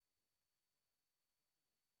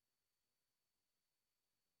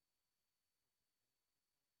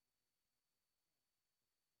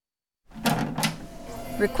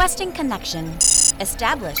Requesting connection.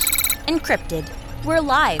 Established. Encrypted. We're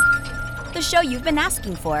live. The show you've been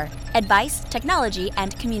asking for. Advice, technology,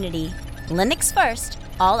 and community. Linux first,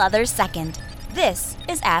 all others second. This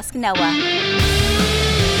is Ask Noah.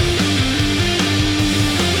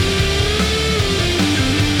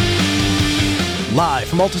 Live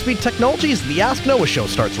from Altispeed Technologies, the Ask Noah show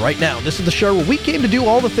starts right now. This is the show where we came to do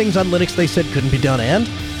all the things on Linux they said couldn't be done and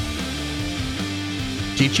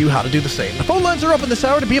teach you how to do the same. The phone lines are open this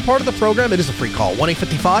hour. To be a part of the program, it is a free call,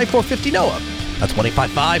 1-855-450-NOAH. That's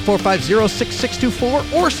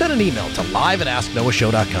 1-855-450-6624, or send an email to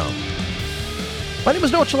live@asknoahshow.com. My name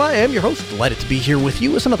is Noah Chalai. I am your host. Delighted to be here with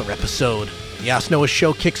you as another episode. The Ask Noah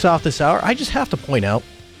show kicks off this hour. I just have to point out,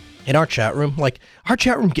 in our chat room, our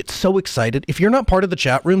chat room gets so excited. If you're not part of the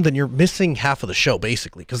chat room, then you're missing half of the show,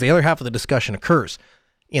 basically, because the other half of the discussion occurs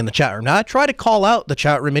in the chat room. Now, I try to call out the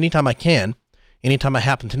chat room anytime I can, anytime I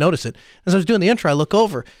happen to notice it. As I was doing the intro, I look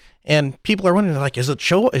over, and people are wondering, is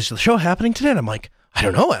the show happening today? And I'm like, I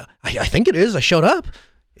don't know. I think it is. I showed up.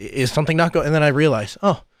 Is something not going? And then I realize,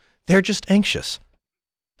 they're just anxious.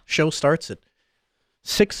 Show starts at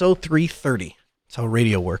 6:03:30. That's how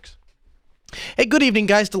radio works. Hey, good evening,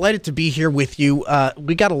 guys. Delighted to be here with you.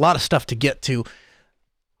 We got a lot of stuff to get to.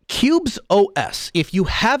 Qubes OS. If you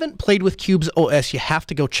haven't played with Qubes OS, you have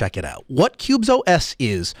to go check it out. What Qubes OS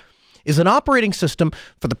is an operating system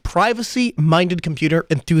for the privacy-minded computer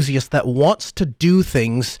enthusiast that wants to do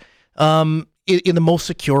things in the most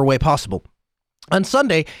secure way possible. On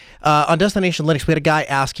Sunday, on Destination Linux, we had a guy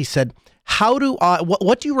ask, he said,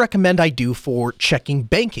 what do you recommend I do for checking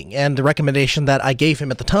banking? And the recommendation that I gave him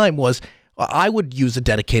at the time was, I would use a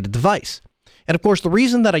dedicated device. And of course, the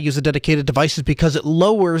reason that I use a dedicated device is because it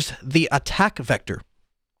lowers the attack vector.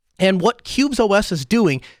 And what Qubes OS is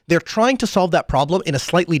doing, they're trying to solve that problem in a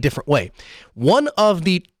slightly different way. One of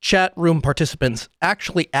the chat room participants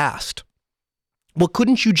actually asked, well,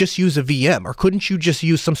 couldn't you just use a VM, or couldn't you just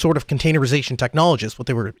use some sort of containerization technology, is what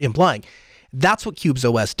they were implying. That's what Qubes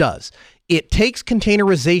OS does. It takes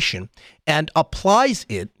containerization and applies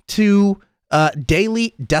it to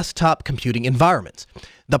daily desktop computing environments.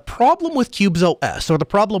 The problem with Qubes OS, or the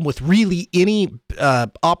problem with really any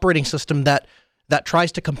operating system that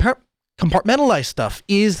tries to compartmentalize stuff,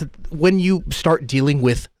 is when you start dealing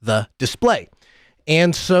with the display.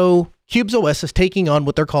 And so Qubes OS is taking on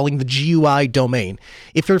what they're calling the GUI domain.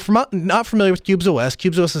 If you're not familiar with Qubes OS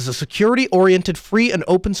is a security-oriented, free and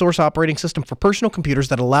open-source operating system for personal computers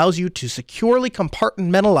that allows you to securely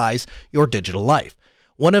compartmentalize your digital life.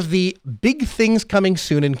 One of the big things coming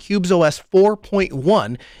soon in Qubes OS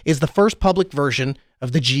 4.1 is the first public version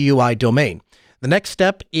of the GUI domain. The next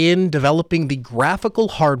step in developing the graphical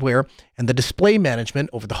hardware and the display management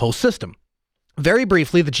over the whole system. Very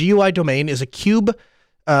briefly, the GUI domain is a cube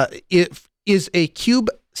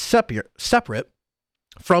separate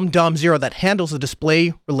from DOM0 that handles the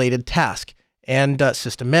display-related task and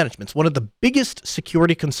system management. One of the biggest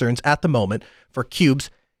security concerns at the moment for Qubes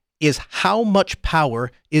is how much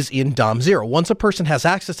power is in DOM0. Once a person has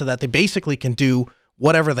access to that, they basically can do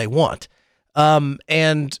whatever they want.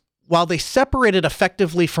 And while they separate it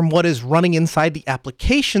effectively from what is running inside the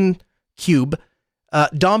application cube,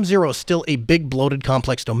 DOM0 is still a big, bloated,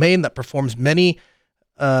 complex domain that performs many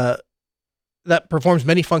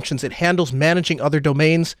functions. It handles managing other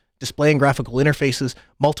domains, display and graphical interfaces,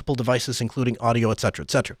 multiple devices, including audio, etc.,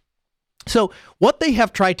 etc. So what they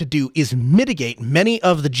have tried to do is mitigate many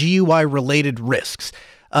of the GUI-related risks.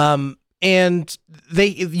 And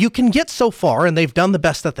you can get so far, and they've done the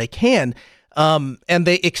best that they can, and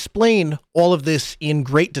they explain all of this in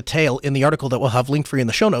great detail in the article that we'll have linked for you in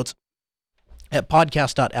the show notes at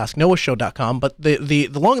podcast.asknoahshow.com. But the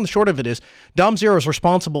long and the short of it is DOM0 is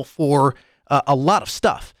responsible for a lot of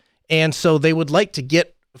stuff. And so they would like to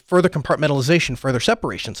get further compartmentalization, further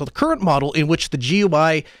separation. So the current model in which the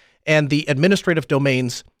GUI and the administrative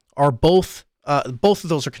domains are both of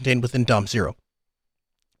those are contained within DOM0.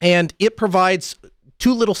 And it provides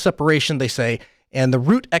too little separation, they say, and the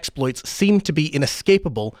root exploits seem to be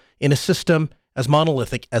inescapable in a system as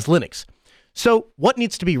monolithic as Linux. So what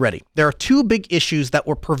needs to be ready? There are two big issues that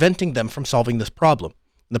were preventing them from solving this problem.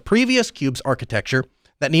 The previous Qubes architecture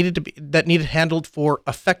that needed handled for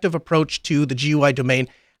effective approach to the GUI domain,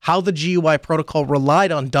 how the GUI protocol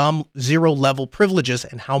relied on DOM0 level privileges,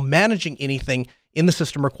 and how managing anything in the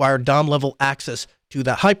system required DOM level access to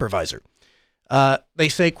that hypervisor. They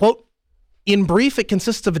say, quote, in brief, it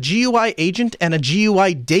consists of a GUI agent and a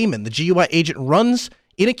GUI daemon. The GUI agent runs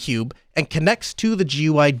in a cube and connects to the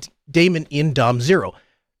GUI daemon in DOM0,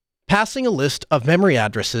 passing a list of memory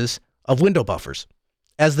addresses of window buffers.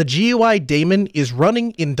 as the GUI daemon is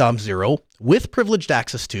running in DOM0 with privileged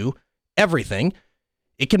access to everything,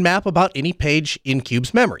 it can map about any page in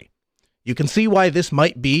Cube's memory. You can see why this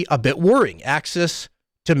might be a bit worrying. Access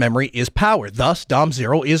to memory is power, thus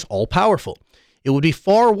DOM0 is all-powerful. It would be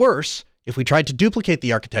far worse if we tried to duplicate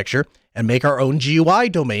the architecture and make our own GUI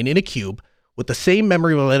domain in a cube with the same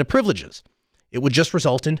memory-related privileges. It would just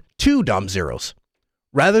result in 2 DOM0s.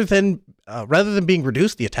 Rather than being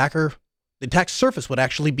reduced, the attack surface would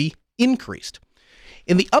actually be increased.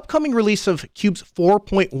 In the upcoming release of Cubes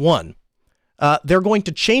 4.1, they're going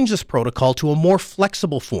to change this protocol to a more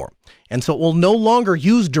flexible form. And so it will no longer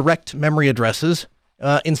use direct memory addresses.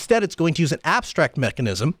 Instead, it's going to use an abstract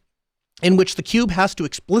mechanism in which the cube has to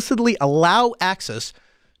explicitly allow access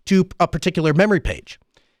to a particular memory page.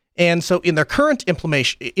 And so in their current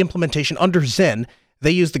implementation under Zen,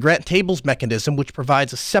 they use the grant tables mechanism, which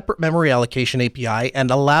provides a separate memory allocation API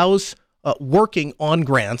and allows working on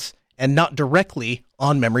grants and not directly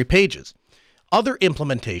on memory pages. Other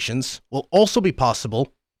implementations will also be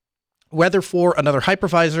possible, whether for another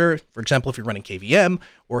hypervisor, for example, if you're running KVM,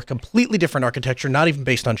 or a completely different architecture, not even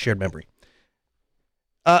based on shared memory.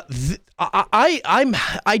 I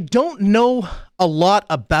don't know a lot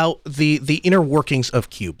about the inner workings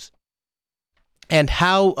of cubes and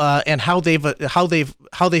how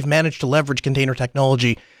they've managed to leverage container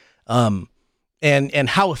technology, and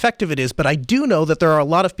how effective it is. But I do know that there are a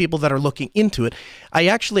lot of people that are looking into it.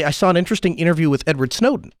 I saw an interesting interview with Edward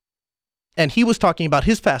Snowden, and he was talking about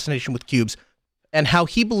his fascination with cubes and how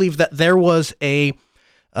he believed that there was a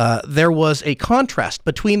contrast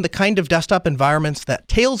between the kind of desktop environments that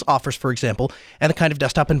Tails offers, for example, and the kind of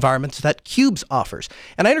desktop environments that Cubes offers.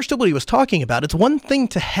 And I understood what he was talking about. It's one thing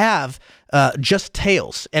to have just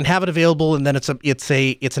Tails and have it available, and then it's an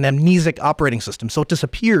amnesic operating system, so it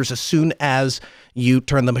disappears as soon as you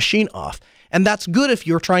turn the machine off. And that's good if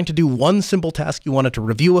you're trying to do one simple task. You wanted to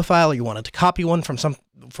review a file, you wanted to copy one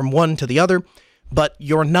from one to the other, but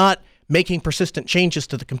you're not making persistent changes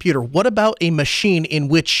to the computer. What about a machine in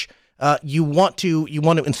which you want to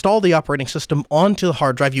install the operating system onto the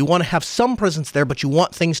hard drive? You want to have some presence there, but you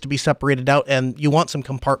want things to be separated out and you want some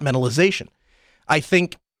compartmentalization. I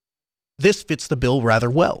think this fits the bill rather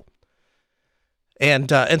well.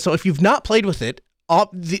 And so if you've not played with it,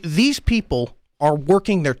 these people are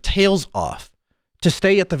working their tails off to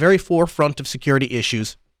stay at the very forefront of security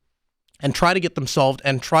issues and try to get them solved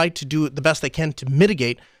and try to do the best they can to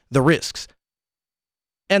mitigate the risks.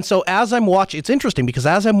 And so as I'm watching, it's interesting because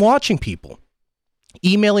as I'm watching people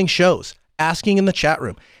emailing shows, asking in the chat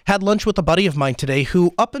room, had lunch with a buddy of mine today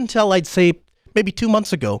who up until I'd say maybe 2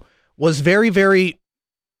 months ago was very, very,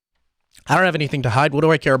 I don't have anything to hide. What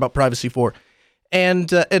do I care about privacy for?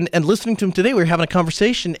 And listening to him today, we were having a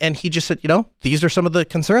conversation and he just said, these are some of the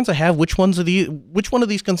concerns I have. Which one of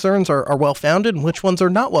these concerns are well-founded and which ones are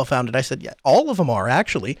not well-founded? I said, yeah, all of them are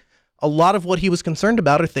actually. A lot of what he was concerned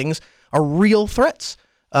about are real threats,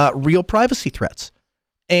 real privacy threats,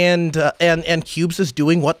 and Cubes is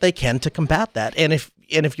doing what they can to combat that. And if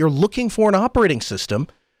you're looking for an operating system,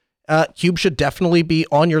 Cube should definitely be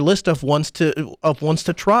on your list of ones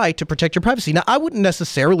to try to protect your privacy. Now, I wouldn't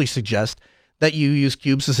necessarily suggest that you use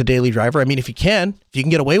Cubes as a daily driver. I mean, if you can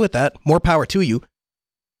get away with that, more power to you.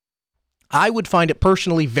 I would find it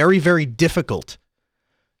personally very, very difficult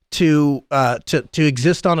to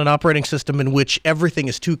exist on an operating system in which everything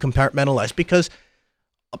is too compartmentalized, because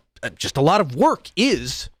just a lot of work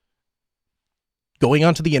is going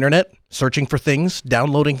onto the internet, searching for things,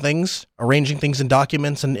 downloading things, arranging things in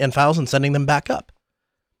documents and files and sending them back up.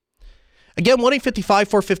 Again,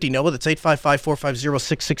 1-855-450-NOAA, that's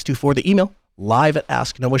 855-450-6624. The email,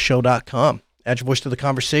 live@asknoahshow.com. Add your voice to the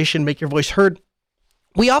conversation, make your voice heard.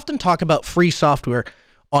 We often talk about free software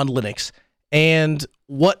on Linux, and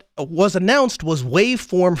what was announced was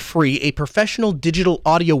Waveform Free, a professional digital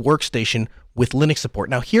audio workstation with Linux support.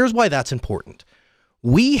 Now, here's why that's important.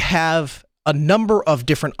 We have a number of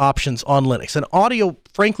different options on Linux. And audio,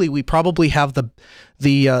 frankly, we probably have the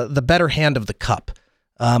better hand of the cup.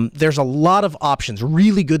 There's a lot of options,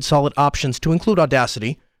 really good, solid options, to include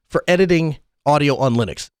Audacity, for editing audio on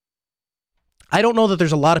Linux. I don't know that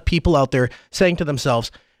there's a lot of people out there saying to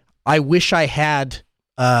themselves, I wish I had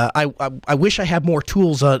I wish I had more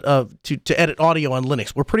tools to edit audio on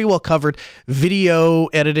Linux. We're pretty well covered. Video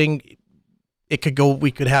editing,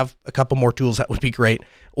 we could have a couple more tools. That would be great,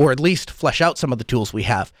 or at least flesh out some of the tools we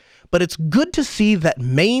have. But it's good to see that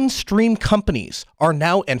mainstream companies are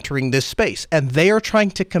now entering this space, and they are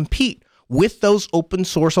trying to compete with those open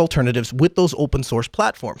source alternatives, with those open source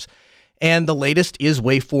platforms. And the latest is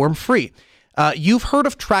Waveform Free. You've heard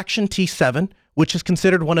of Traction T7, which is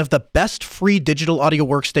considered one of the best free digital audio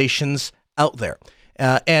workstations out there.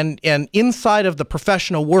 And inside of the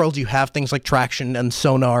professional world, you have things like Traction and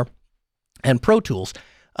Sonar and Pro Tools.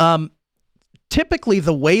 Typically,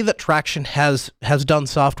 the way that Traction has done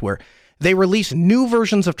software, they release new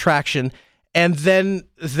versions of Traction, and then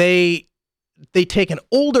they take an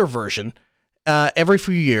older version every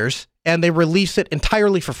few years, and they release it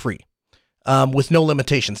entirely for free with no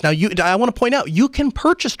limitations. Now, I want to point out, you can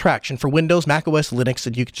purchase Traction for Windows, Mac OS, Linux,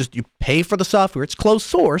 and you pay for the software. It's closed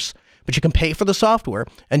source, but you can pay for the software,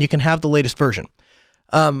 and you can have the latest version.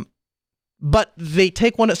 But they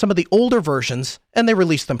take some of the older versions, and they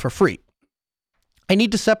release them for free. I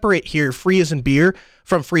need to separate here free as in beer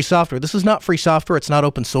from free software. This is not free software. It's not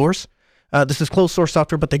open source. This is closed source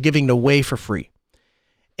software, but they're giving it away for free.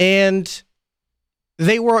 And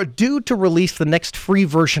they were due to release the next free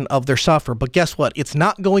version of their software, but guess what? It's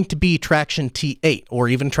not going to be Traction T8 or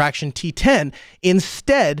even Traction T10.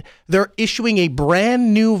 Instead, they're issuing a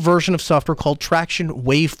brand new version of software called Traction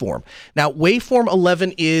Waveform. Now, Waveform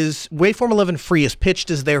 11 Free is pitched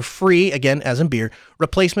as their free, again, as in beer,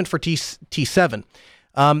 replacement for T7.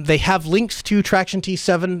 They have links to Traction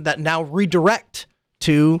T7 that now redirect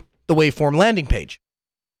to the Waveform landing page.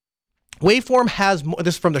 Waveform has,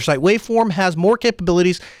 this is from their site, Waveform has more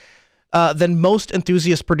capabilities than most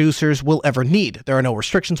enthusiast producers will ever need. There are no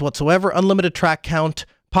restrictions whatsoever, unlimited track count,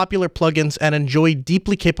 popular plugins, and enjoy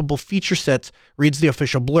deeply capable feature sets, reads the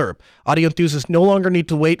official blurb. Audio enthusiasts no longer need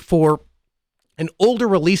to wait for an older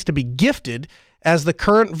release to be gifted, as the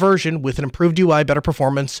current version with an improved UI, better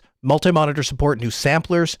performance, multi-monitor support, new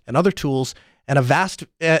samplers, and other tools, and a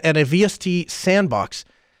VST sandbox,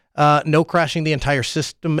 no crashing the entire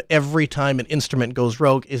system every time an instrument goes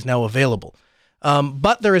rogue, is now available.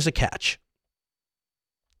 But there is a catch.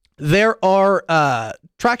 There are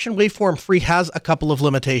Traction Waveform Free has a couple of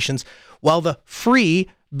limitations. While the free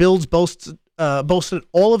builds boasted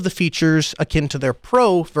all of the features akin to their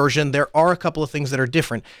Pro version, there are a couple of things that are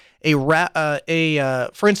different.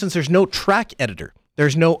 For instance, there's no track editor.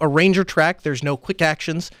 There's no arranger track. There's no quick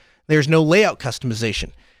actions. There's no layout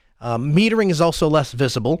customization. Metering is also less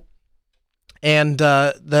visible, and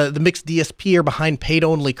the mixed DSP are behind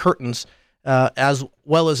paid-only curtains, as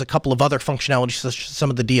well as a couple of other functionalities, such as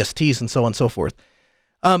some of the DSTs and so on and so forth.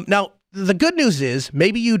 Now, the good news is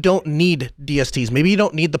maybe you don't need DSTs. Maybe you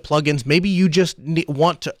don't need the plugins. Maybe you just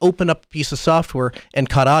want to open up a piece of software and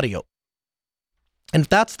cut audio. And if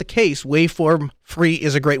that's the case, Waveform Free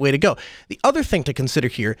is a great way to go. The other thing to consider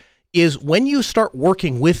here is when you start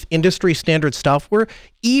working with industry standard software,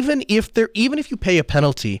 even if you pay a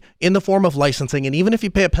penalty in the form of licensing, and even if you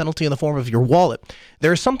pay a penalty in the form of your wallet,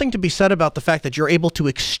 there is something to be said about the fact that you're able to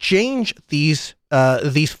exchange these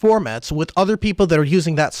formats with other people that are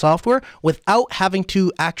using that software without having to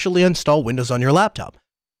actually install Windows on your laptop.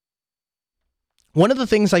 One of the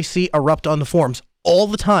things I see erupt on the forums all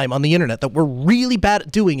the time on the internet that we're really bad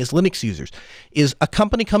at doing as Linux users is a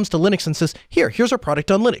company comes to Linux and says, here's our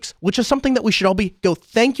product on Linux, which is something that we should all go,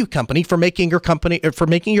 thank you, company, for making your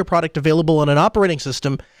product available on an operating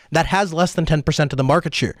system that has less than 10% of the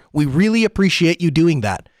market share. We really appreciate you doing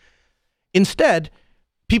that. Instead,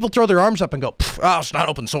 people throw their arms up and go, it's not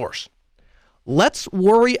open source. Let's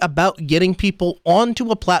worry about getting people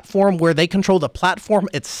onto a platform where they control the platform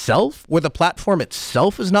itself, where the platform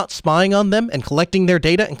itself is not spying on them and collecting their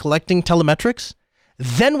data and collecting telemetrics.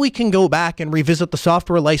 Then we can go back and revisit the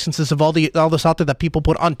software licenses of all the software that people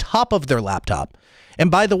put on top of their laptop.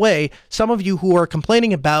 And by the way, some of you who are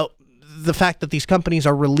complaining about the fact that these companies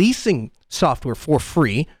are releasing software for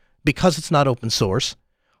free because it's not open source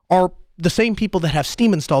are the same people that have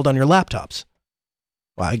Steam installed on your laptops.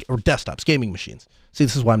 Or desktops, gaming machines. See,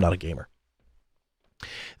 this is why I'm not a gamer.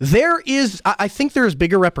 I think there is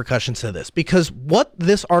bigger repercussions to this, because what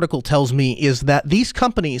this article tells me is that these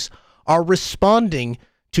companies are responding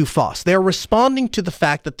to FOSS. They're responding to the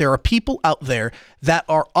fact that there are people out there that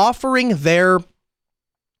are offering their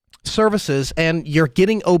services, and you're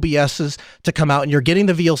getting OBSs to come out, and you're getting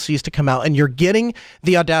the VLCs to come out, and you're getting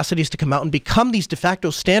the Audacities to come out and become these de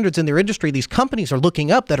facto standards in their industry. These companies are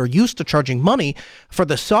looking up that are used to charging money for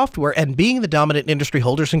the software and being the dominant industry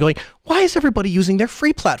holders and going, why is everybody using their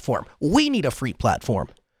free platform? We need a free platform.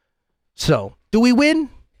 So, do we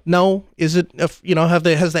win? No. Is it,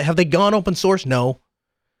 have they gone open source? No.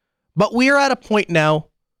 But we are at a point now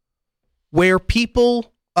where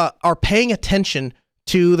people are paying attention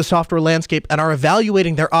to the software landscape and are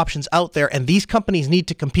evaluating their options out there, and these companies need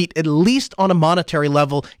to compete at least on a monetary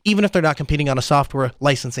level, even if they're not competing on a software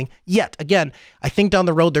licensing yet. Again, I think down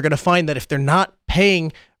the road they're going to find that if they're not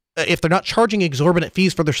paying if they're not charging exorbitant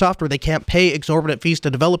fees for their software, they can't pay exorbitant fees to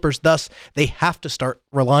developers. Thus, they have to start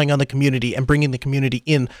relying on the community and bringing the community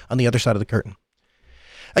in on the other side of the curtain.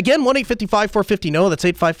 Again, 1-855-450-NOAH. That's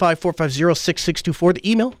 855-450-6624. The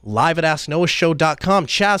email, live@asknoahshow.com.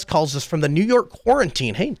 Chaz calls us from the New York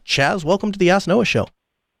quarantine. Hey, Chaz, welcome to the Ask Noah Show.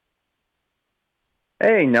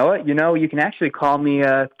 Hey, Noah. You can actually call me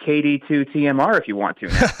KD2TMR if you want to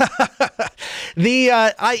now.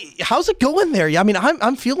 How's it going there? I mean,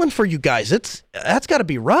 I'm feeling for you guys. That's got to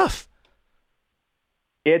be rough.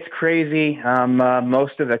 It's crazy.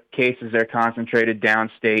 Most of the cases are concentrated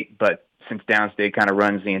downstate, but since downstate kind of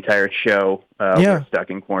runs the entire show, we're stuck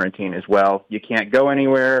in quarantine as well. You can't go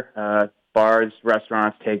anywhere. Bars,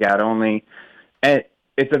 restaurants, takeout only. And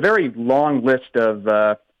it's a very long list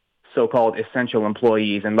of so-called essential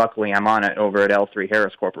employees, and luckily I'm on it over at L3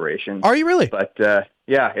 Harris Corporation. Are you really? But,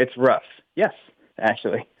 yeah, it's rough. Yes,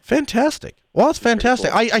 actually. Fantastic. Well, that's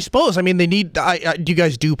fantastic. Cool. I suppose. I mean, they need. Do you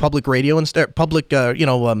guys do public radio and public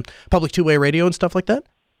two-way radio and stuff like that?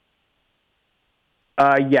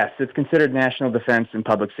 Yes, it's considered national defense and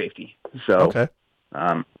public safety. So, okay.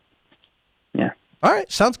 Yeah. All right,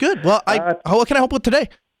 sounds good. Well, what can I help with today?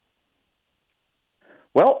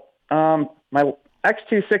 Well, my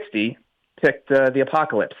X260 picked the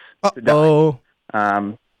apocalypse to die. Oh.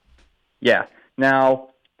 Yeah. Now,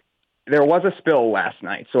 there was a spill last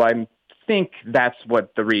night, so I think that's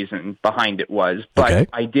what the reason behind it was. But okay.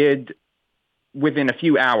 I did, within a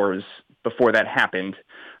few hours before that happened,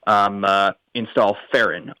 install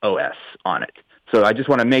Farron OS on it. So I just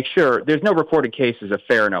want to make sure there's no recorded cases of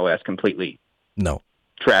Farron OS completely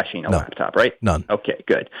trashing a laptop, right? None. Okay,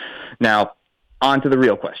 good. Now, on to the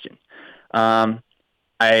real question. I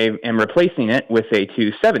am replacing it with a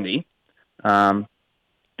 270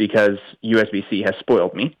 because USB-C has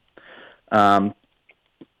spoiled me.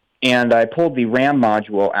 And I pulled the RAM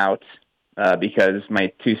module out because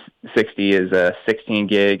my 260 is a 16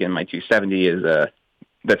 gig and my 270 is going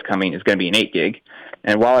to be an 8 gig.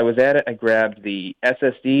 And while I was at it, I grabbed the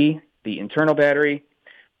SSD, the internal battery,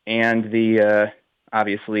 and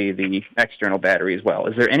obviously the external battery as well.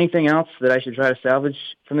 Is there anything else that I should try to salvage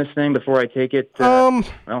from this thing before I take it? Well,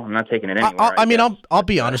 I'm not taking it anywhere. I'll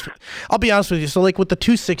be honest. I'll be honest with you. So, like with the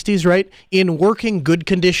 260s, right? In working good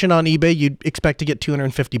condition on eBay, you'd expect to get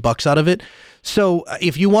 $250 out of it. So,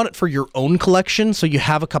 if you want it for your own collection, so you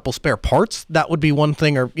have a couple spare parts, that would be one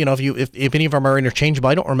thing. Or if any of them are interchangeable,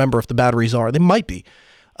 I don't remember if the batteries are. They might be,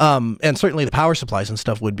 and certainly the power supplies and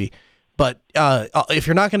stuff would be. But if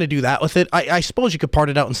you're not going to do that with it, I suppose you could part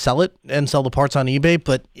it out and sell it and sell the parts on eBay,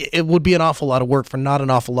 but it would be an awful lot of work for not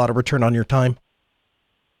an awful lot of return on your time.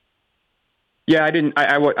 Yeah, I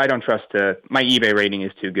don't trust my eBay rating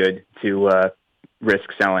is too good to risk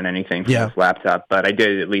selling anything from this laptop, but I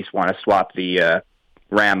did at least want to swap the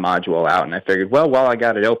RAM module out, and I figured, well, while I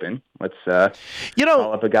got it open, let's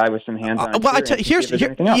call up a guy with some hands-on experience.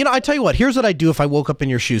 I tell you what, here's what I'd do if I woke up in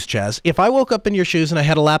your shoes, Chaz. If I woke up in your shoes and I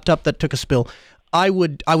had a laptop that took a spill, I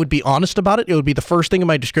would be honest about it. It would be the first thing in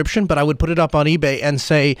my description, but I would put it up on eBay and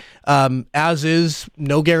say, as is,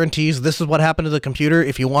 no guarantees. This is what happened to the computer.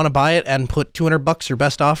 If you want to buy it, and put $200 your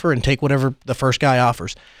best offer and take whatever the first guy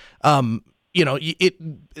offers.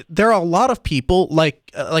 There are a lot of people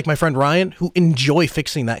like my friend Ryan who enjoy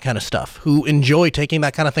fixing that kind of stuff, who enjoy taking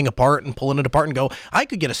that kind of thing apart and pulling it apart and go, I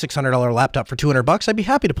could get a $600 laptop for $200. I'd be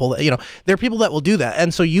happy to pull that. There are people that will do that.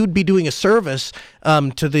 And so you'd be doing a service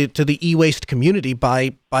to the e-waste community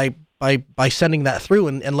by sending that through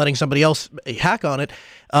and letting somebody else hack on it.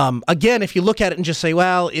 Again, if you look at it and just say,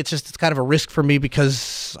 well, it's kind of a risk for me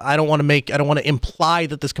because I don't want to imply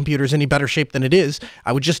that this computer is any better shape than it is.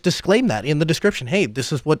 I would just disclaim that in the description. Hey,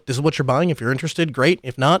 this is what you're buying. If you're interested, great.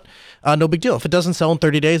 If not, no big deal. If it doesn't sell in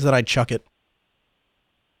 30 days, then I'd chuck it.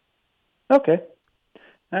 Okay.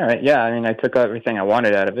 All right. Yeah. I mean, I took everything I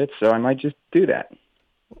wanted out of it, so I might just do that.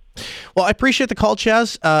 Well, I appreciate the call,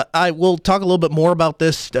 Chaz. I will talk a little bit more about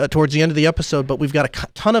this towards the end of the episode, but we've got a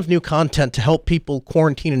ton of new content to help people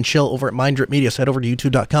quarantine and chill over at Mind Drip Media. So head over to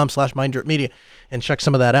youtube.com/MindDripMedia and check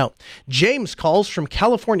some of that out. James calls from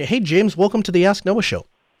California. Hey, James, welcome to the Ask Noah Show.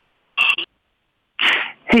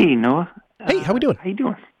 Hey, Noah. Hey, how we doing? How you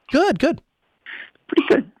doing? Good. Pretty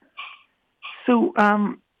good. So,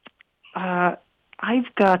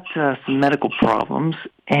 I've got some medical problems,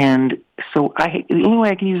 and so the only way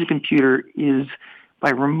I can use a computer is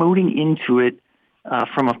by remoting into it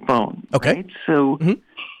from a phone. Okay. Right? So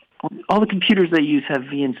all the computers I use have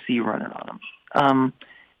VNC running on them.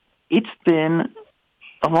 It's been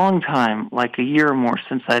a long time, like a year or more,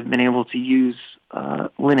 since I've been able to use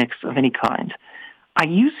Linux of any kind. I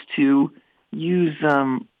used to use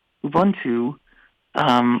Ubuntu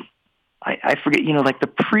I forget, like the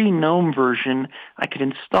pre-GNOME version, I could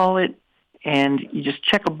install it, and you just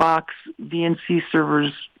check a box, VNC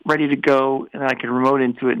server's ready to go, and I can remote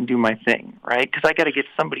into it and do my thing, right? Because I got to get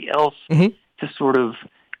somebody else to sort of,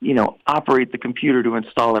 operate the computer to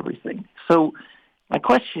install everything. So my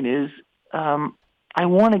question is, I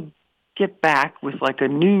want to get back with like a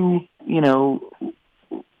new,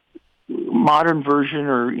 modern version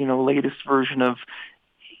or, latest version of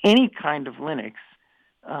any kind of Linux.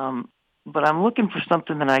 But I'm looking for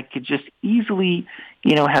something that I could just easily,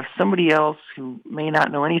 have somebody else who may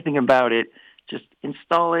not know anything about it, just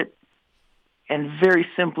install it and very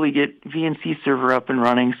simply get VNC server up and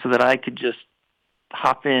running so that I could just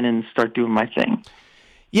hop in and start doing my thing.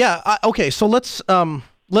 Yeah. Okay. So let's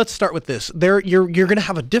start with this. You're going to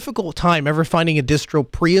have a difficult time ever finding a distro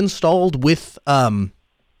pre-installed with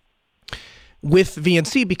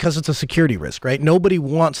VNC because it's a security risk, right? Nobody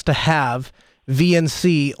wants to have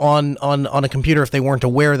VNC on a computer if they weren't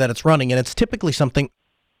aware that it's running, and it's typically something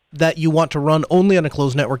that you want to run only on a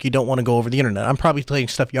closed network. You don't want to go over the internet. I'm probably telling you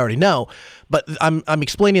stuff you already know, but I'm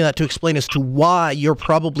explaining that to explain as to why you're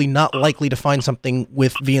probably not likely to find something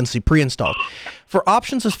with VNC pre-installed. For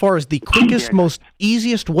options as far as the quickest, most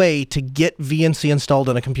easiest way to get VNC installed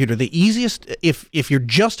on a computer, the easiest, if you're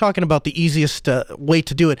just talking about the easiest way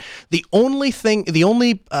to do it, the only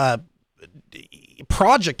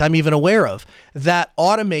project I'm even aware of that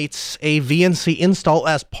automates a VNC install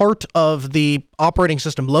as part of the operating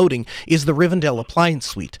system loading is the Rivendell Appliance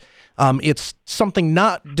Suite. It's something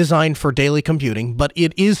not designed for daily computing, but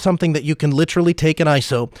it is something that you can literally take an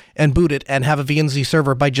ISO and boot it and have a VNC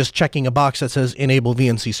server by just checking a box that says enable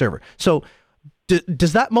VNC server. So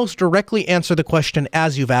does that most directly answer the question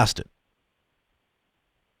as you've asked it?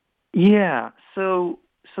 Yeah. So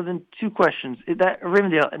then two questions. That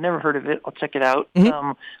Rivendell, I never heard of it. I'll check it out.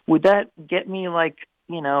 Would that get me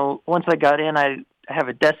once I got in, I have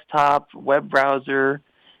a desktop, web browser,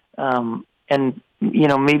 and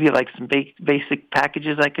maybe like some basic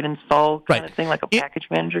packages I could install kind of thing, like a package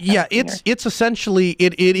manager? It's essentially,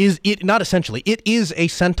 it is a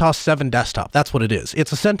CentOS 7 desktop. That's what it is.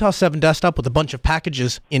 It's a CentOS 7 desktop with a bunch of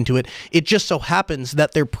packages into it. It just so happens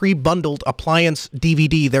that their pre-bundled appliance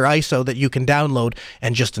DVD, their ISO that you can download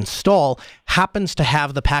and just install, happens to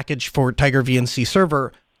have the package for Tiger VNC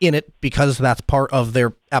Server in it because that's part of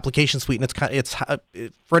their application suite, and it's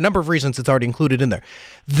for a number of reasons it's already included in there.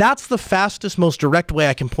 That's the fastest, most direct way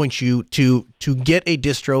I can point you to get a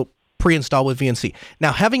distro pre-installed with VNC.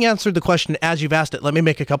 Now, having answered the question as you've asked it, let me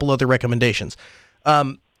make a couple other recommendations.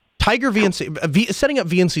 Tiger VNC, setting up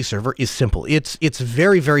VNC server is simple. It's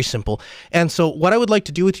very, very simple. And so what I would like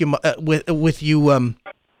to do with you,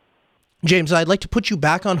 James, I'd like to put you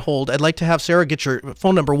back on hold. I'd like to have Sarah get your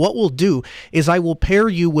phone number. What we'll do is I will pair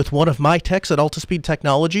you with one of my techs at Altispeed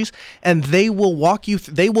Technologies, and they will walk you.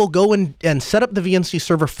 They will go and set up the VNC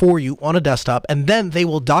server for you on a desktop, and then they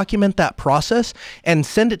will document that process and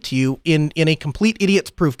send it to you in a complete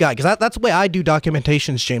idiot's proof guide. Because that's the way I do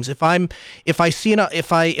documentations, James. If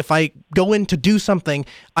I go in to do something,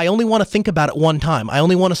 I only want to think about it one time. I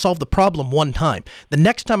only want to solve the problem one time. The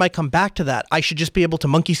next time I come back to that, I should just be able to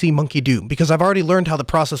monkey see, monkey do. Because I've already learned how the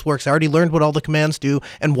process works. I already learned what all the commands do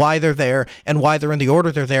and why they're there and why they're in the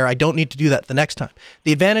order they're there. I don't need to do that the next time.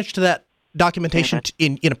 The advantage to that documentation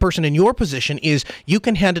in a person in your position is you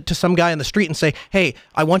can hand it to some guy on the street and say, hey,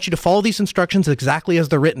 I want you to follow these instructions exactly as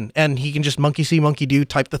they're written. And he can just monkey see, monkey do,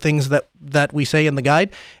 type the things that we say in the guide,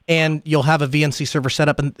 and you'll have a VNC server set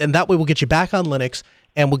up. And that way we'll get you back on Linux,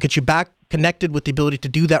 and we'll get you back connected with the ability to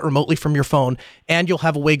do that remotely from your phone, and you'll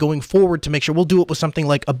have a way going forward to make sure we'll do it with something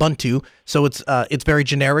like Ubuntu, so it's very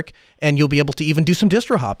generic, and you'll be able to even do some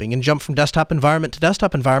distro hopping and jump from desktop environment to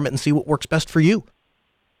desktop environment and see what works best for you.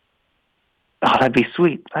 Oh, that'd be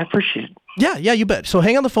sweet. I appreciate it. Yeah, you bet. So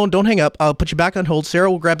hang on the phone. Don't hang up. I'll put you back on hold. Sarah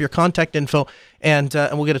will grab your contact info, and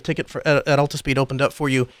we'll get a ticket at Altispeed opened up for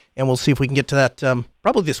you, and we'll see if we can get to that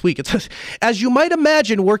probably this week. It's, as you might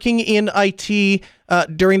imagine, working in IT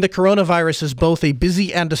during the coronavirus is both a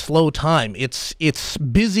busy and a slow time. It's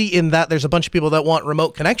busy in that there's a bunch of people that want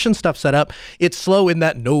remote connection stuff set up. It's slow in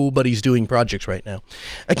that nobody's doing projects right now.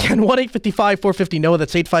 Again, 1-855-450-NOAH.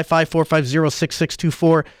 That's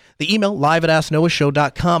 855-450-6624. The email,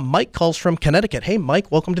 live@asknoahshow.com. Mike calls from Connecticut. Hey,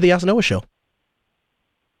 Mike, welcome to the Ask Noah Show.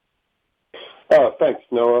 Thanks,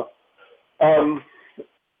 Noah.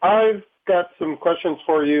 I've got some questions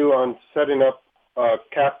for you on setting up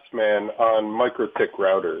Capsman on MikroTik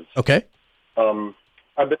routers. Okay.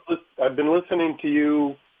 I've been listening to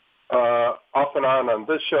you off and on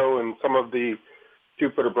this show and some of the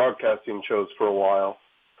Jupiter Broadcasting shows for a while.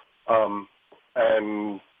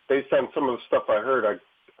 And based on some of the stuff I heard,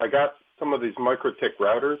 I got some of these Microtech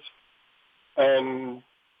routers, and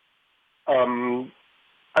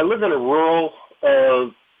I live in a rural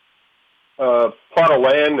plot of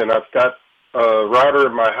land, and I've got a router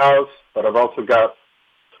in my house, but I've also got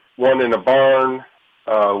one in a barn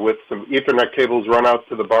with some Ethernet cables run out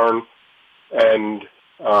to the barn, and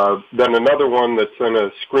then another one that's in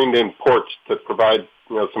a screened-in porch to provide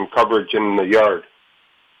some coverage in the yard.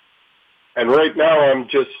 And right now I'm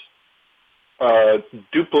just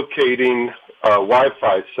duplicating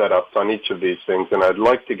Wi-Fi setups on each of these things, and I'd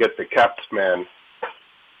like to get the Capsman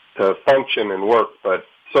to function and work, but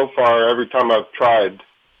so far every time I've tried,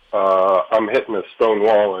 I'm hitting a stone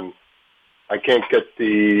wall, and I can't get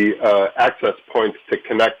the access points to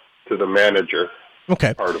connect to the manager.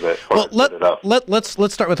 Okay. Part of it. Well, let's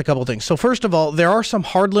start with a couple of things. So first of all, there are some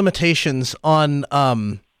hard limitations on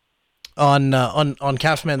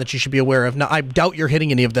Capsman that you should be aware of. Now, I doubt you're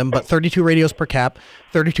hitting any of them, but 32 radios per cap,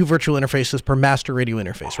 32 virtual interfaces per master radio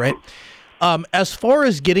interface, right? As far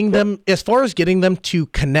as getting them to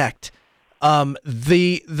connect,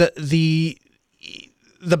 the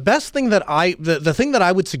best thing that the thing that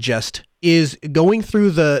I would suggest is going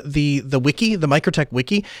through the wiki, the Microtech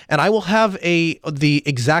wiki, and I will have the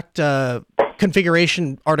exact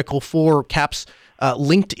configuration article for Caps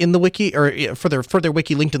linked in the wiki, or for their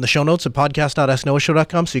wiki linked in the show notes at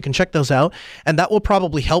podcast.asknoahshow.com, so you can check those out, and that will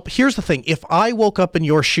probably help. Here's the thing: if I woke up in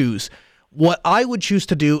your shoes, what I would choose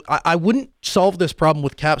to do, I wouldn't solve this problem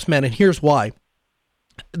with Capsman, and here's why.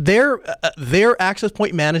 Their access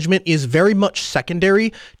point management is very much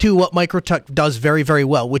secondary to what Microtech does very, very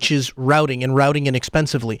well, which is routing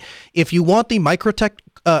inexpensively. If you want the Microtech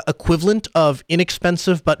equivalent of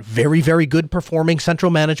inexpensive but very, very good performing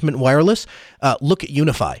central management wireless, look at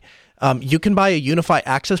Unify. You can buy a Unify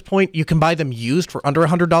access point. You can buy them used for under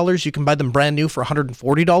 $100. You can buy them brand new for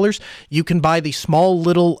 $140. You can buy the small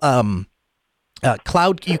little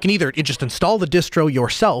cloud. You can either just install the distro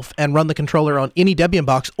yourself and run the controller on any Debian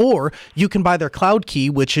box, or you can buy their Cloud Key,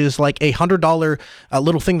 which is like a $100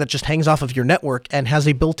 little thing that just hangs off of your network and has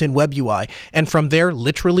a built-in web UI. And from there,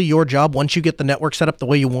 literally your job, once you get the network set up the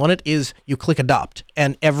way you want it, is you click adopt,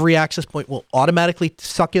 and every access point will automatically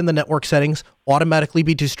suck in the network settings, automatically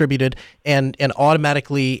be distributed, and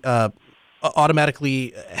automatically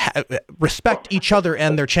respect each other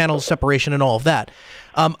and their channel separation and all of that.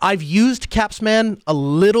 I've used Capsman a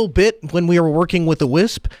little bit when we were working with the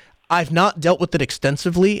WISP. I've not dealt with it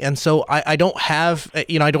extensively, and so I don't have a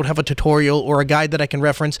tutorial or a guide that I can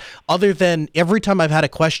reference, other than every time I've had a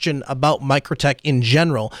question about Microtech in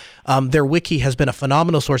general, their wiki has been a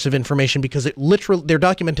phenomenal source of information, because it literally, their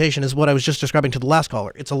documentation is what I was just describing to the last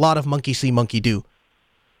caller. It's a lot of monkey see, monkey do.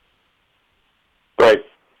 Right.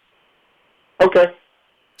 Okay.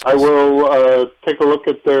 I will take a look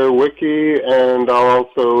at their wiki, and I'll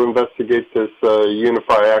also investigate this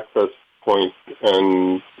Unify access point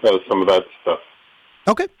and some of that stuff.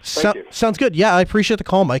 Okay. Sounds good. Yeah, I appreciate the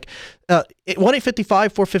call, Mike.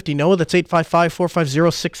 1-855-450-NOAH. That's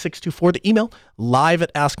 855-450-6624. The email,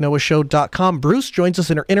 live@asknoahshow.com. Bruce joins us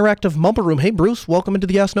in our interactive mumble room. Hey, Bruce, welcome into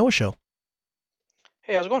the Ask Noah Show.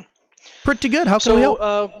 Hey, how's it going? Pretty good. How can we help?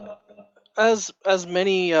 As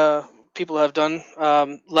many people have done,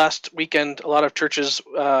 last weekend, a lot of churches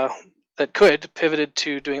that could pivoted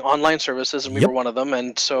to doing online services, and we were one of them.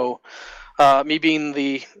 And so, me being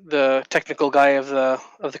the technical guy of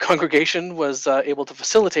the congregation was able to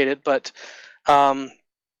facilitate it. But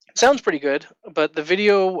sounds pretty good. But the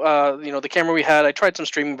video, the camera we had, I tried some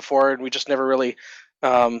streaming before, and we just never really,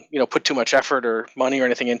 put too much effort or money or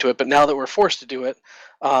anything into it. But now that we're forced to do it,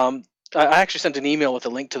 I actually sent an email with a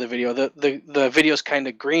link to the video. The video's kind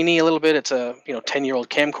of grainy a little bit. It's a 10-year-old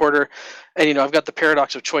camcorder, and I've got the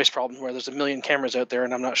paradox of choice problem where there's a million cameras out there,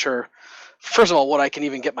 and I'm not sure, first of all, what I can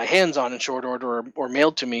even get my hands on in short order or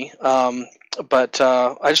mailed to me. But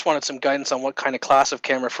I just wanted some guidance on what kind of class of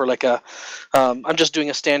camera for I'm just doing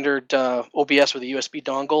a standard OBS with a USB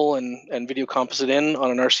dongle and video composite in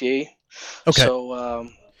on an RCA. Okay.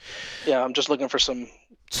 So I'm just looking for some.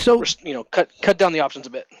 So cut down the options a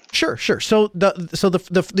bit. Sure. So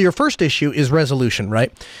your first issue is resolution, right?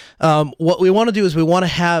 What we want to do is we want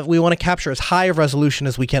to capture as high of resolution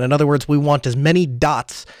as we can. In other words, we want as many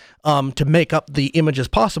dots to make up the image as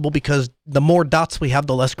possible, because the more dots we have,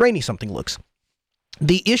 the less grainy something looks.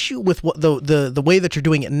 The issue with what the way that you're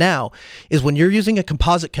doing it now is when you're using a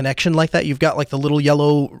composite connection like that, you've got like the little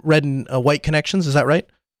yellow, red, and white connections. Is that right?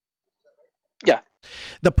 Yeah.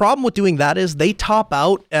 The problem with doing that is they top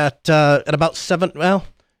out at about 7. Well,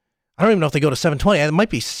 I don't even know if they go to 720. It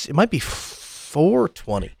might be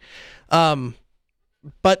 420.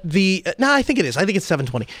 But I think it is. I think it's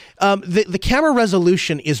 720. The camera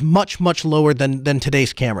resolution is much, much lower than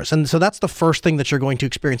today's cameras. And so that's the first thing that you're going to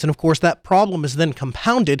experience. And of course, that problem is then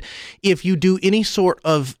compounded if you do any sort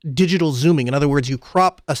of digital zooming. In other words, you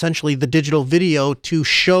crop essentially the digital video to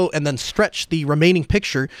show and then stretch the remaining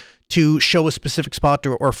picture to show a specific spot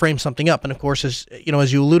or frame something up. And of course, as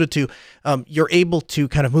you alluded to, you're able to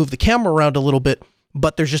kind of move the camera around a little bit,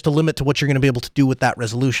 but there's just a limit to what you're going to be able to do with that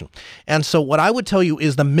resolution. And so what I would tell you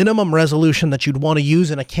is the minimum resolution that you'd want to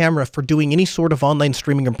use in a camera for doing any sort of online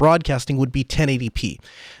streaming or broadcasting would be 1080p,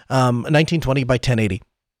 1920 by 1080.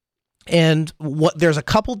 And there's a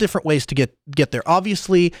couple different ways to get there.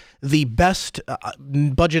 Obviously, the best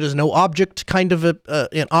budget is no object kind of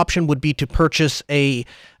an option would be to purchase a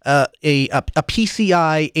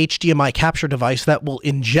PCI HDMI capture device that will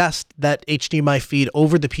ingest that HDMI feed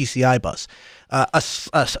over the PCI bus. A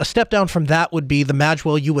step down from that would be the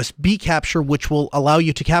Magwell USB capture, which will allow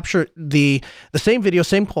you to capture the same video,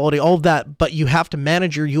 same quality, all of that, but you have to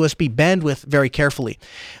manage your USB bandwidth very carefully.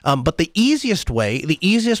 But the easiest way, the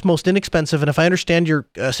easiest, most inexpensive, and if I understand your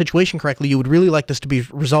situation correctly, you would really like this to be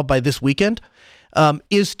resolved by this weekend,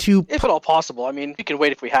 is to... If at all possible. I mean, we can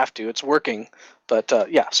wait if we have to. It's working. But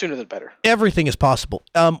yeah, sooner than better. Everything is possible.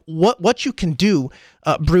 What you can do,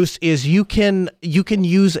 Bruce, is you can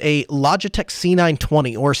use a Logitech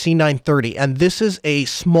C920 or C930, and this is a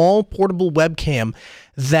small portable webcam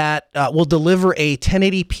that will deliver a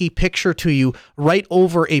 1080p picture to you right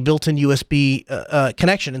over a built-in USB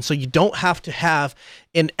connection. And so you don't have to have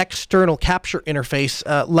an external capture interface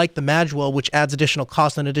like the Magwell, which adds additional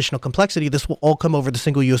cost and additional complexity. This will all come over the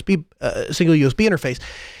single USB interface.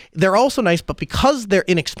 They're also nice, but because they're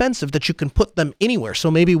inexpensive, that you can put them anywhere.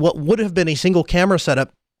 So maybe what would have been a single camera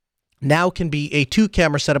setup now can be a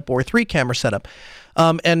 2-camera setup or a 3-camera setup.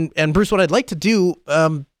 And Bruce, what I'd like to do,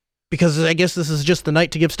 because I guess this is just the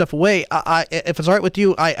night to give stuff away, if it's all right with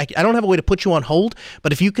you, I don't have a way to put you on hold,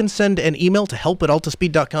 but if you can send an email to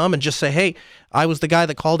help@altaspeed.com and just say, hey, I was the guy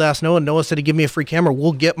that called, asked Noah, and Noah said he'd give me a free camera,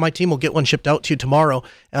 my team will get one shipped out to you tomorrow,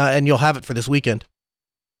 and you'll have it for this weekend.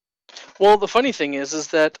 Well, the funny thing is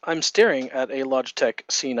that I'm staring at a Logitech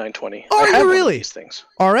C920. Oh, I have really? One of these things.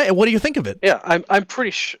 All right. And what do you think of it? Yeah, I'm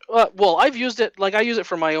pretty sure. Well, I've used it. Like I use it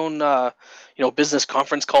for my own, business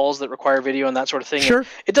conference calls that require video and that sort of thing. Sure. And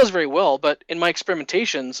it does very well. But in my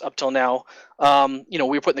experimentations up till now, we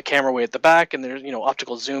were putting the camera way at the back, and there's,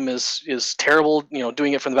 optical zoom is terrible.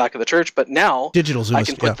 Doing it from the back of the church. But now digital zoom, I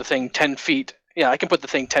can put the thing 10 feet. Yeah, I can put the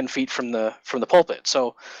thing 10 feet from the pulpit.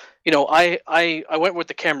 So. I went with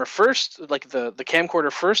the camera first, like the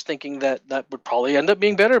camcorder first, thinking that would probably end up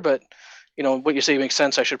being better. But, what you say makes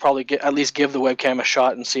sense. I should probably at least give the webcam a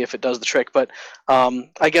shot and see if it does the trick. But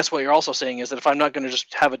I guess what you're also saying is that if I'm not going to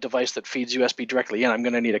just have a device that feeds USB directly in, I'm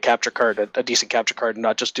going to need a capture card, a decent capture card, and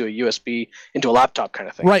not just do a USB into a laptop kind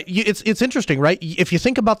of thing. Right. It's interesting, right? If you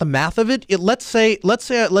think about the math of it, let's say,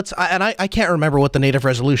 I can't remember what the native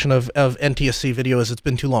resolution of NTSC video is. It's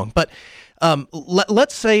been too long, but.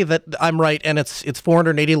 Let's say that I'm right and it's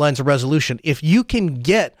 480 lines of resolution. If you can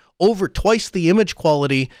get over twice the image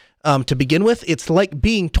quality to begin with, it's like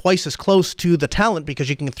being twice as close to the talent because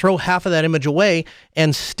you can throw half of that image away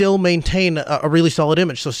and still maintain a really solid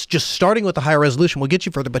image. So just starting with the higher resolution will get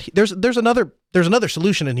you further. But there's another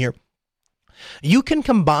solution in here. You can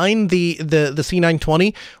combine the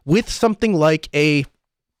C920 with something like a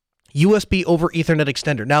USB over Ethernet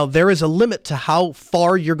extender. Now, there is a limit to how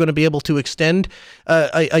far you're going to be able to extend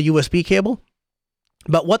a USB cable.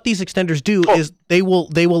 But what these extenders do is they will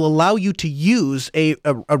allow you to use a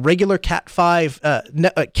regular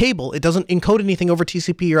Cat5 cable. It doesn't encode anything over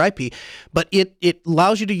TCP or IP, but it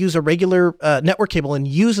allows you to use a regular network cable and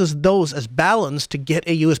uses those as balance to get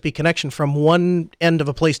a USB connection from one end of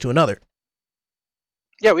a place to another.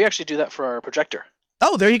 Yeah, we actually do that for our projector.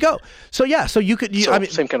 Oh, there you go. So yeah, so you could.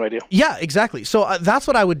 Same kind of idea. Yeah, exactly. So that's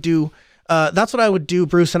what I would do. That's what I would do,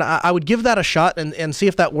 Bruce, and I would give that a shot and see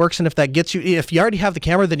if that works and if that gets you. If you already have the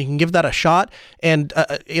camera, then you can give that a shot. And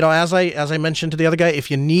as I mentioned to the other guy, if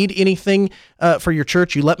you need anything for your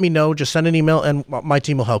church, you let me know. Just send an email, and my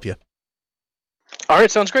team will help you. All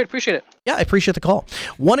right, sounds great. Appreciate it. Yeah, I appreciate the call.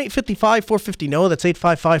 1-855-450-NOAH. That's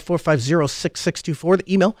 855-450-6624.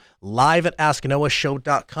 The email,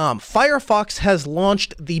 live@asknoahshow.com. Firefox has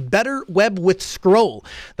launched the Better Web with Scroll.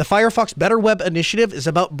 The Firefox Better Web initiative is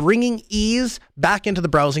about bringing ease back into the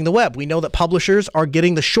browsing the web. We know that publishers are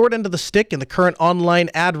getting the short end of the stick in the current online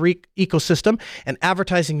ad ecosystem and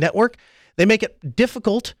advertising network. They make it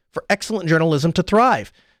difficult for excellent journalism to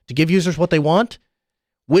thrive, to give users what they want,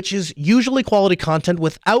 which is usually quality content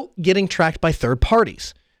without getting tracked by third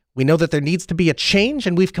parties. We know that there needs to be a change,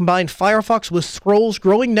 and we've combined Firefox with Scroll's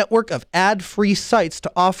growing network of ad-free sites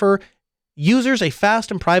to offer users a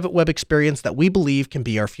fast and private web experience that we believe can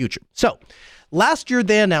be our future. So, last year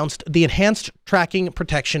they announced the enhanced tracking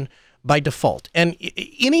protection by default. And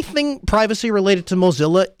anything privacy related to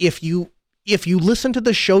Mozilla, if you listen to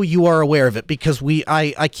the show, you are aware of it, because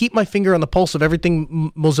I keep my finger on the pulse of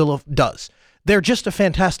everything Mozilla does. They're just a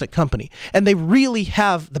fantastic company, and they really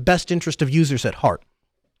have the best interest of users at heart.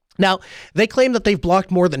 Now, they claim that they've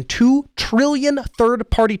blocked more than 2 trillion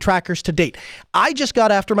third-party trackers to date. I just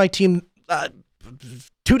got after my team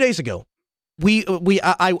 2 days ago.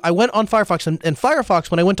 I went on Firefox, and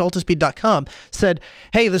Firefox, when I went to altispeed.com, said,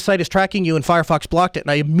 hey, this site is tracking you, and Firefox blocked it.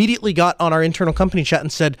 And I immediately got on our internal company chat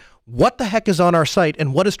and said, what the heck is on our site,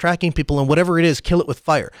 and what is tracking people, and whatever it is, kill it with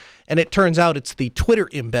fire. And it turns out it's the Twitter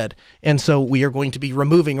embed. And so we are going to be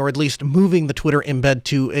removing, or at least moving, the Twitter embed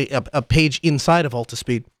to a page inside of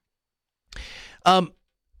Altispeed.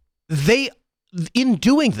 In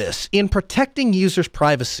doing this, in protecting users'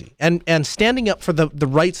 privacy and standing up for the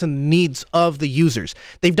rights and needs of the users,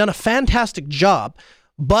 they've done a fantastic job,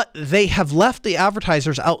 but they have left the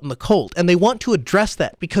advertisers out in the cold, and they want to address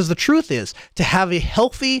that, because the truth is, to have a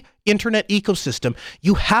healthy internet ecosystem,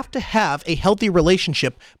 you have to have a healthy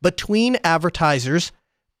relationship between advertisers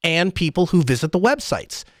and people who visit the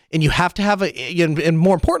websites. And you have to have and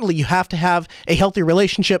more importantly, you have to have a healthy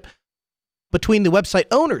relationship between the website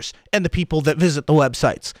owners and the people that visit the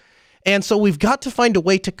websites. And so we've got to find a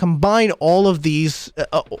way to combine all of these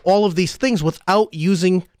things without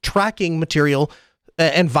using tracking material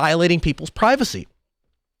and violating people's privacy.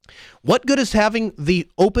 What good is having the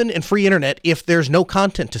open and free internet if there's no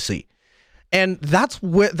content to see? And that's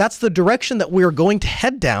the direction that we're going to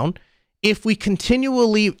head down if we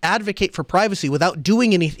continually advocate for privacy without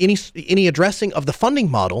doing any addressing of the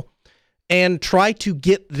funding model, and try to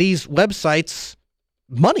get these websites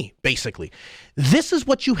money, basically. This is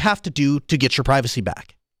what you have to do to get your privacy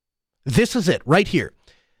back. This is it, right here.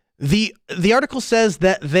 The article says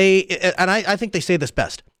that I think they say this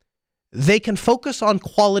best, they can focus on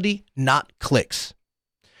quality, not clicks.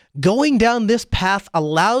 Going down this path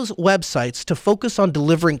allows websites to focus on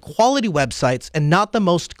delivering quality websites and not the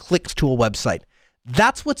most clicks to a website.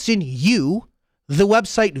 That's what's in you, the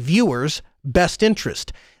website viewer's best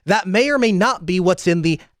interest. That may or may not be what's in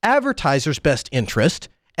the advertiser's best interest,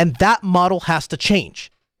 and that model has to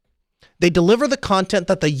change. They deliver the content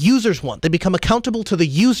that the users want. They become accountable to the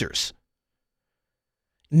users.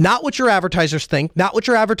 Not what your advertisers think, not what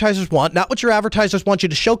your advertisers want, not what your advertisers want you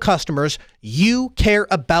to show customers. You care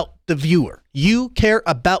about the viewer. You care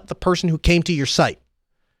about the person who came to your site.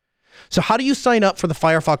 So how do you sign up for the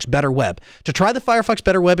Firefox Better Web? To try the Firefox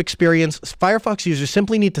Better Web experience, Firefox users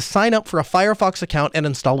simply need to sign up for a Firefox account and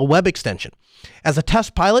install a web extension. As a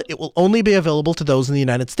test pilot, it will only be available to those in the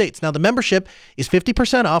United States. Now, the membership is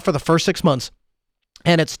 50% off for the first 6 months,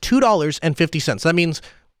 and it's $2.50. That means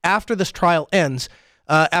after this trial ends,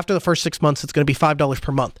 after the first 6 months, it's going to be $5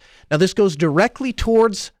 per month. Now, this goes directly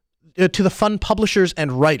towards to the fund publishers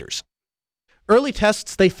and writers. Early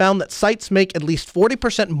tests, they found that sites make at least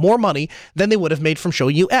 40% more money than they would have made from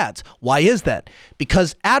showing you ads. Why is that?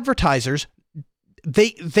 Because advertisers,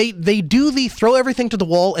 they do the throw everything to the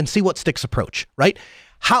wall and see what sticks approach, right?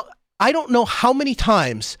 I don't know how many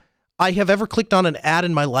times I have ever clicked on an ad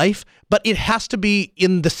in my life, but it has to be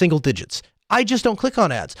in the single digits. I just don't click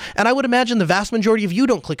on ads. And I would imagine the vast majority of you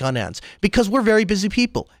don't click on ads because we're very busy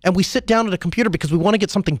people and we sit down at a computer because we want to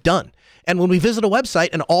get something done. And when we visit a website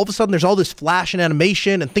and all of a sudden there's all this flash and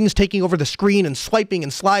animation and things taking over the screen and swiping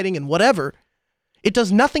and sliding and whatever, it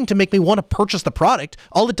does nothing to make me want to purchase the product.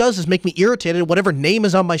 All it does is make me irritated at whatever name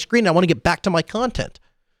is on my screen. I want to get back to my content.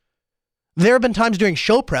 There have been times during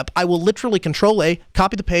show prep, I will literally Control-A,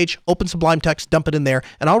 copy the page, open Sublime Text, dump it in there,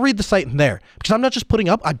 and I'll read the site in there because I'm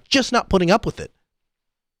just not putting up with it.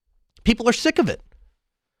 People are sick of it.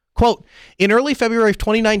 Quote, in early February of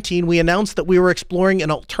 2019, we announced that we were exploring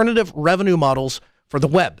an alternative revenue models for the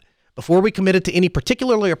web. Before we committed to any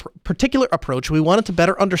particular approach, we wanted to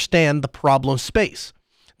better understand the problem space.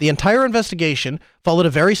 The entire investigation followed a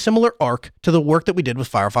very similar arc to the work that we did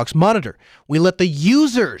with Firefox Monitor. We let the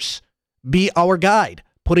users be our guide,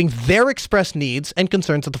 putting their expressed needs and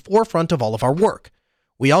concerns at the forefront of all of our work.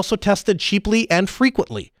 We also tested cheaply and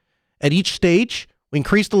frequently. At each stage, we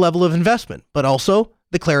increased the level of investment, but also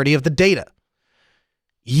the clarity of the data.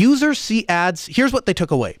 Users see ads, here's what they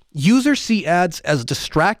took away. Users see ads as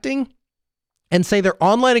distracting and say their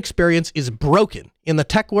online experience is broken. In the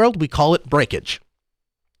tech world, we call it breakage.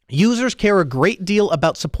 Users care a great deal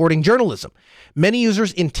about supporting journalism. Many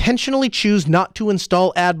users intentionally choose not to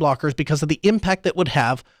install ad blockers because of the impact that would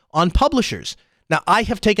have on publishers. Now, I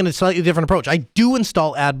have taken a slightly different approach. I do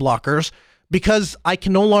install ad blockers because I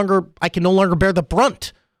can no longer bear the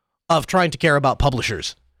brunt of trying to care about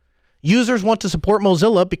publishers. Users want to support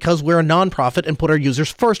Mozilla because we're a nonprofit and put our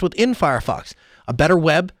users first within Firefox, a better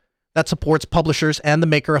web that supports publishers and the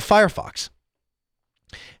maker of Firefox.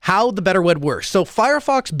 How the Better Web works. So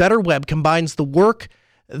Firefox Better Web combines the work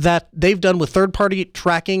that they've done with third-party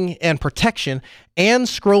tracking and protection and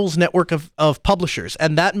Scroll's network of publishers,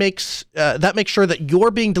 and that makes sure that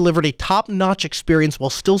you're being delivered a top-notch experience while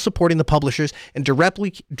still supporting the publishers and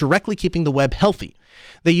directly keeping the web healthy.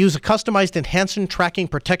 They use a customized enhancement tracking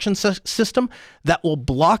protection system that will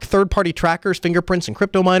block third-party trackers, fingerprints, and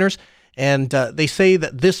crypto miners, and they say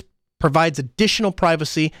that this provides additional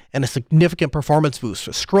privacy and a significant performance boost.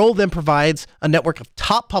 So Scroll then provides a network of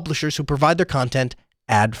top publishers who provide their content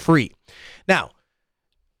ad-free. Now,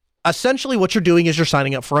 essentially what you're doing is you're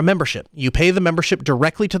signing up for a membership. You pay the membership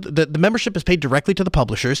directly to the membership is paid directly to the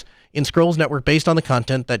publishers in Scroll's network based on the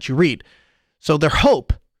content that you read. So their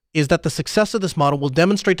hope is that the success of this model will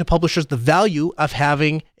demonstrate to publishers the value of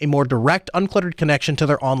having a more direct, uncluttered connection to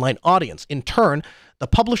their online audience. In turn, the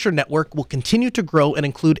publisher network will continue to grow and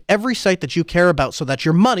include every site that you care about so that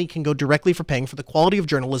your money can go directly for paying for the quality of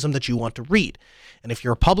journalism that you want to read. And if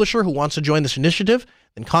you're a publisher who wants to join this initiative,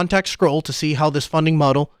 then contact Scroll to see how this funding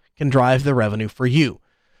model can drive the revenue for you.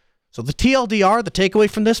 So the TLDR, the takeaway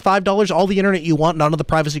from this, $5, all the internet you want, none of the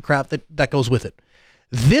privacy crap that goes with it.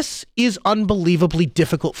 This is unbelievably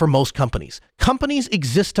difficult for most companies. Companies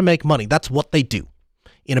exist to make money. That's what they do.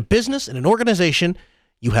 In a business, in an organization,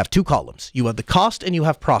 you have two columns. You have the cost and you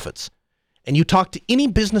have profits. And you talk to any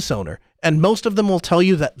business owner, and most of them will tell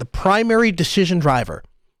you that the primary decision driver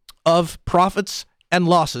of profits and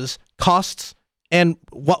losses, costs, and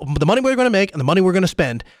what the money we're going to make and the money we're going to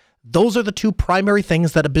spend, those are the two primary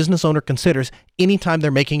things that a business owner considers anytime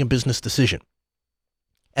they're making a business decision.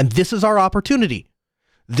 And this is our opportunity.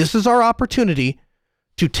 This is our opportunity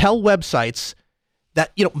to tell websites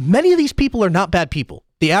that, many of these people are not bad people.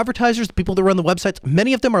 The advertisers, the people that run the websites,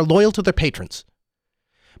 many of them are loyal to their patrons.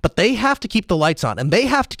 But they have to keep the lights on and they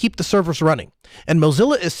have to keep the servers running. And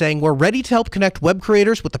Mozilla is saying we're ready to help connect web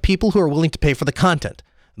creators with the people who are willing to pay for the content.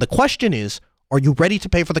 The question is, are you ready to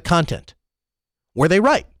pay for the content? Were they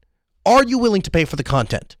right? Are you willing to pay for the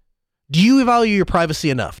content? Do you value your privacy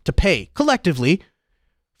enough to pay collectively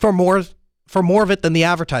for more of it than the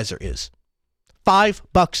advertiser is?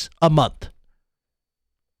 $5 a month.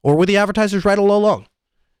 Or were the advertisers right all along?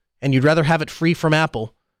 And you'd rather have it free from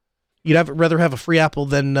Apple. Rather have a free Apple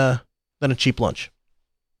than a cheap lunch.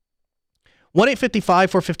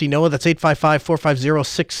 1-855-450-NOAH. That's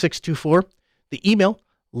 855-450-6624. The email,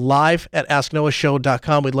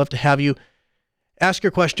 live@asknoahshow.com. We'd love to have you ask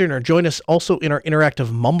your question or join us also in our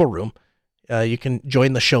interactive Mumble Room. You can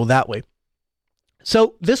join the show that way.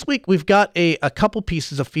 So this week we've got a couple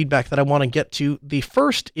pieces of feedback that I want to get to. The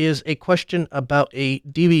first is a question about a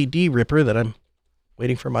DVD ripper that I'm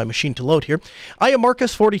waiting for my machine to load here. I am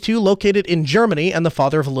Marcus, 42, located in Germany and the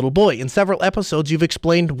father of a little boy. In several episodes, you've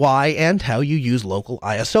explained why and how you use local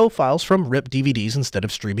ISO files from RIP DVDs instead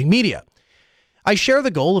of streaming media. I share the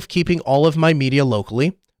goal of keeping all of my media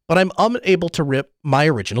locally, but I'm unable to rip my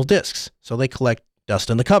original discs, so they collect dust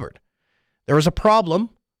in the cupboard. There is a problem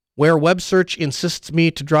where web search insists me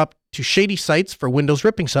to drop to shady sites for Windows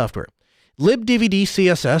ripping software. libdvd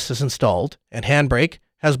CSS is installed, and Handbrake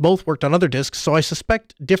has both worked on other disks, so I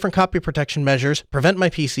suspect different copy protection measures prevent my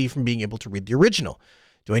PC from being able to read the original.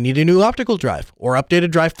 Do I need a new optical drive or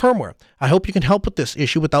updated drive firmware? I hope you can help with this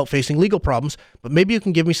issue without facing legal problems, but maybe you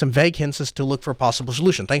can give me some vague hints as to look for a possible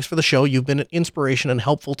solution. Thanks for the show. You've been an inspiration and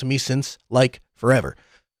helpful to me since, forever.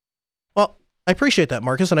 Well, I appreciate that,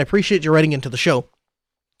 Marcus, and I appreciate you writing into the show.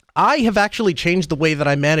 I have actually changed the way that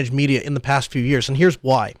I manage media in the past few years, and here's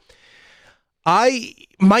why.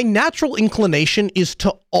 My natural inclination is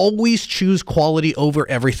to always choose quality over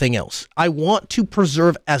everything else. I want to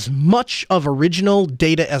preserve as much of original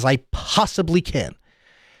data as I possibly can.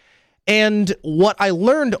 And what I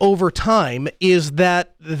learned over time is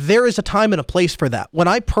that there is a time and a place for that. When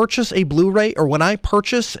I purchase a Blu-ray or when I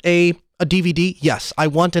purchase a DVD, yes, I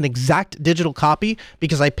want an exact digital copy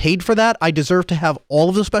because I paid for that. I deserve to have all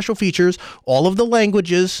of the special features, all of the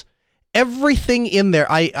languages, everything in there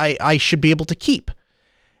I should be able to keep.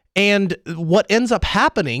 And what ends up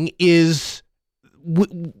happening is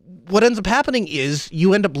you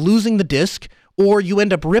end up losing the disc, or you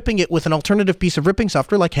end up ripping it with an alternative piece of ripping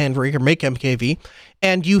software like Handbrake or Make MKV,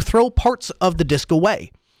 and you throw parts of the disc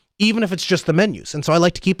away. even if it's just the menus. And so I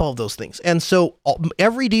like to keep all of those things. And so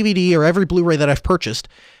every DVD or every Blu-ray that I've purchased,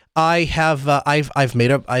 I have I've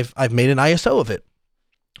made an ISO of it.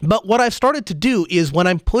 But what I've started to do is when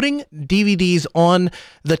I'm putting DVDs on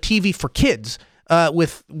the TV for kids,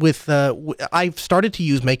 I've started to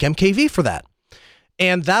use Make MKV for that.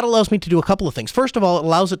 And that allows me to do a couple of things. First of all, it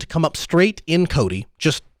allows it to come up straight in Kodi,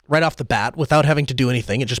 just right off the bat, without having to do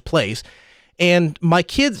anything. It just plays. And my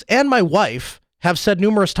kids and my wife have said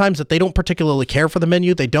numerous times that they don't particularly care for the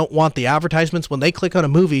menu. They don't want the advertisements. When they click on a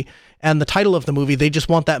movie and the title of the movie, they just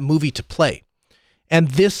want that movie to play. And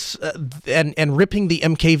this and ripping the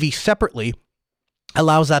MKV separately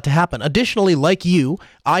allows that to happen. Additionally, like you,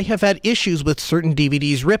 I have had issues with certain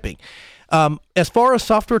DVDs ripping. As far as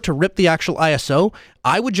software to rip the actual ISO,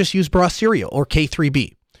 I would just use Brasserio or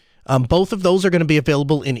K3B. Both of those are going to be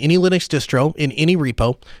available in any Linux distro, in any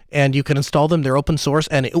repo, and you can install them. They're open source,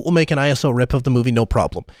 and it will make an ISO rip of the movie, no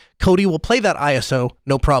problem. Kodi will play that ISO,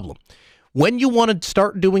 no problem. When you want to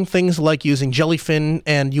start doing things like using Jellyfin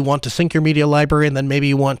and you want to sync your media library, and then maybe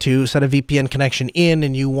you want to set a VPN connection in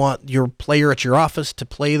and you want your player at your office to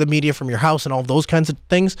play the media from your house and all those kinds of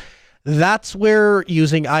things, that's where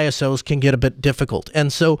using ISOs can get a bit difficult.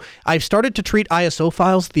 And so I've started to treat ISO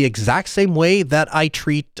files the exact same way that I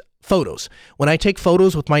treat photos. When I take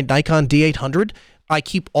photos with my Nikon D800, I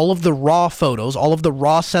keep all of the raw photos, all of the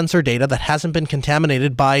raw sensor data that hasn't been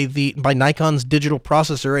contaminated by Nikon's digital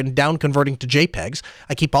processor and down converting to JPEGs.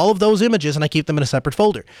 I keep all of those images and I keep them in a separate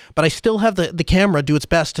folder. But I still have the camera do its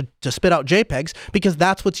best to spit out JPEGs because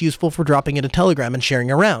that's what's useful for dropping into Telegram and sharing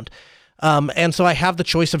around. And so I have the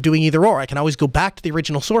choice of doing either or. I can always go back to the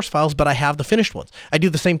original source files, but I have the finished ones. I do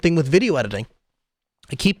the same thing with video editing.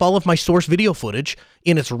 I keep all of my source video footage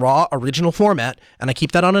in its raw original format, and I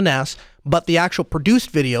keep that on a NAS, but the actual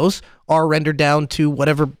produced videos are rendered down to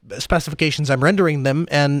whatever specifications I'm rendering them,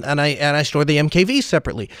 and I store the MKVs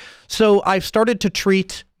separately. So I've started to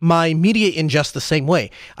treat my media ingest the same way.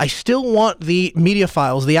 I still want the media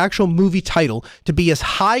files, the actual movie title, to be as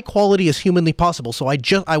high quality as humanly possible. So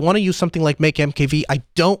I want to use something like Make MKV. I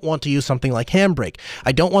don't want to use something like Handbrake.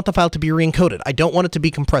 I don't want the file to be re-encoded. I don't want it to be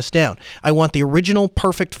compressed down. I want the original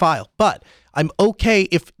perfect file. But I'm okay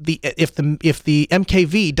if the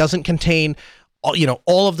MKV doesn't contain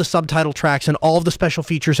all of the subtitle tracks and all of the special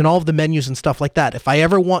features and all of the menus and stuff like that. If I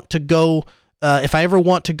ever want to go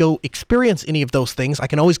experience any of those things, I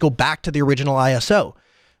can always go back to the original ISO.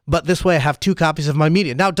 But this way I have 2 copies of my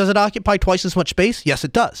media. Now, does it occupy twice as much space? Yes,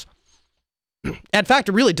 it does. In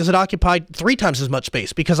fact, does it occupy 3 times as much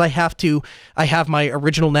space? Because I have my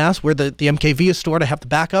original NAS where the MKV is stored, I have the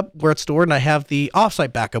backup where it's stored, and I have the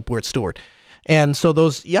offsite backup where it's stored. And so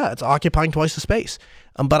it's occupying twice the space.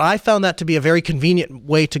 But I found that to be a very convenient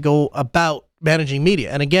way to go about managing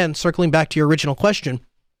media. And again, circling back to your original question,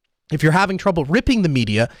 if you're having trouble ripping the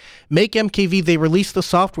media, Make MKV, they release the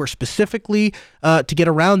software specifically to get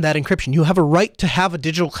around that encryption. You have a right to have a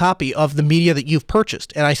digital copy of the media that you've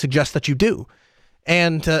purchased, and I suggest that you do.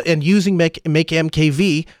 And using Make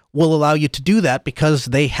MKV will allow you to do that because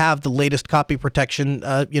they have the latest copy protection,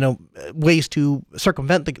 ways to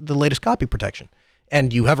circumvent the latest copy protection.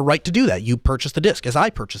 And you have a right to do that. You purchased the disc, as I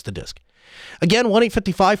purchased the disc. Again,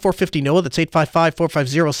 1-855-450-NOAH. That's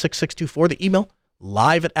 855-450-6624. The email,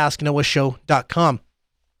 live@asknoahshow.com.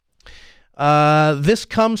 This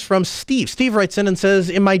comes from Steve. Steve writes in and says,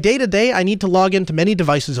 in my day-to-day, I need to log into many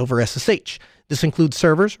devices over SSH. This includes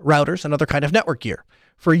servers, routers, and other kind of network gear.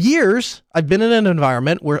 For years, I've been in an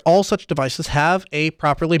environment where all such devices have a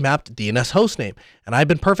properly mapped DNS hostname, and I've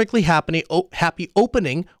been perfectly happy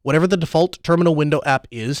opening whatever the default terminal window app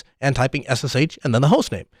is and typing SSH and then the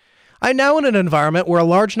hostname. I'm now in an environment where a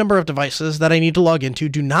large number of devices that I need to log into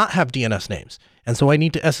do not have DNS names, and so I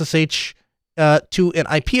need to SSH to an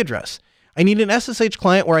IP address. I need an SSH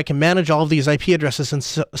client where I can manage all of these IP addresses and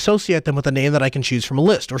associate them with a name that I can choose from a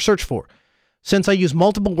list or search for. Since I use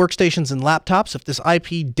multiple workstations and laptops, if this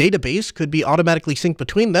IP database could be automatically synced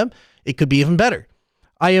between them, it could be even better.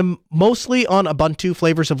 I am mostly on Ubuntu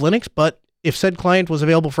flavors of Linux, but if said client was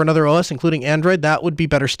available for another OS, including Android, that would be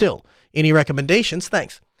better still. Any recommendations?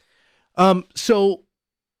 Thanks. So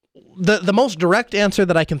the most direct answer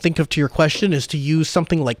that I can think of to your question is to use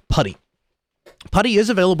something like PuTTY. PuTTY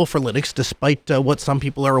is available for Linux, despite what some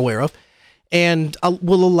people are aware of, and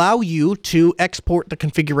will allow you to export the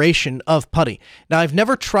configuration of PuTTY. Now, I've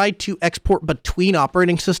never tried to export between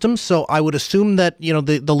operating systems, so I would assume that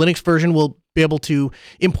the Linux version will be able to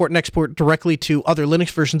import and export directly to other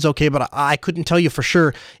Linux versions, okay, but I couldn't tell you for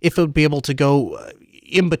sure if it would be able to go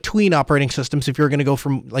in between operating systems if you're going to go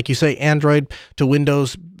from, like you say, Android to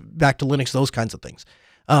Windows, back to Linux, those kinds of things.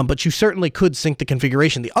 But you certainly could sync the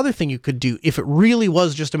configuration. The other thing you could do, if it really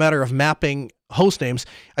was just a matter of mapping host names,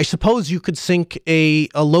 I suppose you could sync a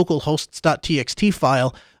local hosts.txt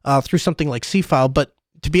file through something like cfile. But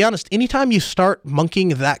to be honest, anytime you start monkeying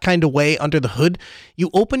that kind of way under the hood, you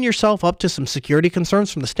open yourself up to some security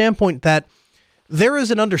concerns from the standpoint that there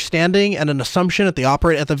is an understanding and an assumption at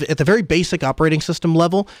the very basic operating system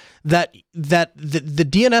level that the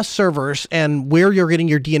DNS servers and where you're getting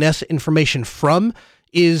your DNS information from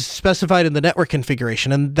is specified in the network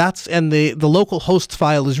configuration, and the local hosts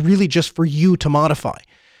file is really just for you to modify.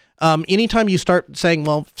 Anytime you start saying,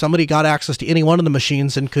 well, somebody got access to any one of the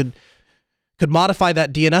machines and could modify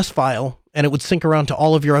that DNS file and it would sync around to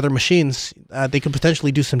all of your other machines, they could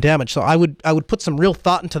potentially do some damage. So I would put some real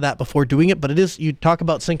thought into that before doing it. But you talk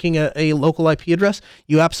about syncing a local IP address,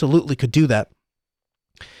 you absolutely could do that.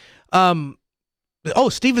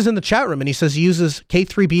 Steve is in the chat room and he says he uses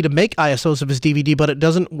K3B to make ISOs of his DVD, but it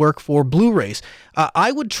doesn't work for Blu-rays.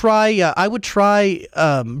 I would try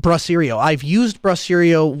Brasserio. I've used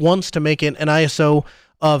Brasserio once to make an ISO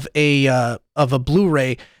of a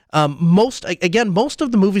Blu-ray. Most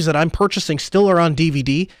of the movies that I'm purchasing still are on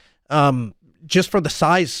DVD, just for the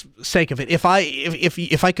size sake of it. If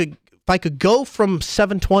I could go from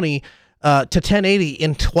 720 to 1080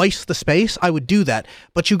 in twice the space, I would do that.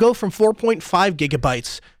 But you go from 4.5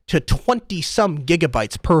 gigabytes to 20 some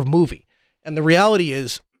gigabytes per movie. And the reality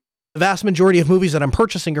is the vast majority of movies that I'm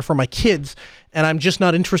purchasing are for my kids, and I'm just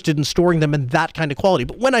not interested in storing them in that kind of quality.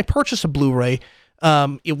 But when I purchase a Blu-ray,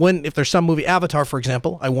 if there's some movie, Avatar, for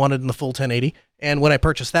example, I wanted in the full 1080. And when I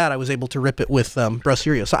purchased that, I was able to rip it with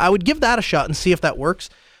Brasserio. So I would give that a shot and see if that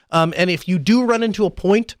works. And if you do run into a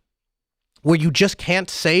point where you just can't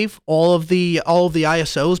save all of the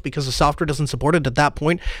ISOs because the software doesn't support it, at that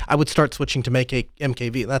point, I would start switching to make a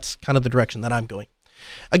MKV. That's kind of the direction that I'm going.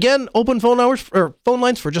 Again, open phone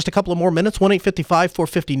lines for just a couple of more minutes.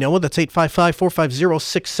 1-855-450-NOAH. That's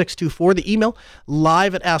 855-450-6624. The email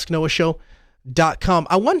live@asknoahshow.com.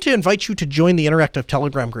 I want to invite you to join the interactive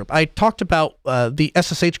Telegram group. I talked about the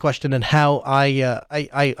SSH question and how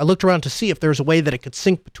I looked around to see if there's a way that it could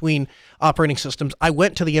sync between operating systems. I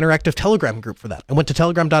went to the interactive Telegram group for that. I went to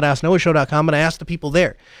telegram.asknoahshow.com and I asked the people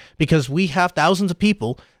there, because we have thousands of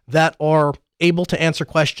people that are able to answer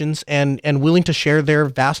questions and willing to share their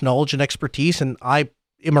vast knowledge and expertise, and I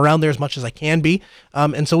am around there as much as I can be.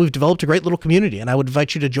 And so we've developed a great little community, and I would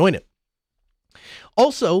invite you to join it.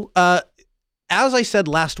 Also, as I said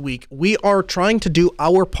last week, we are trying to do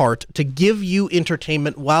our part to give you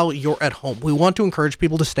entertainment while you're at home. We want to encourage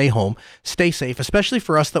people to stay home, stay safe, especially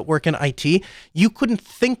for us that work in IT. You couldn't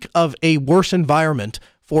think of a worse environment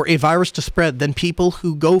for a virus to spread than people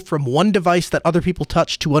who go from one device that other people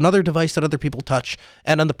touch to another device that other people touch.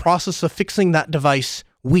 And in the process of fixing that device,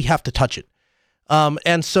 we have to touch it.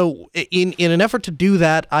 And so in an effort to do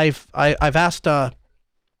that, I've asked our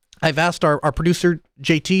producer,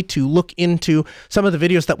 JT, to look into some of the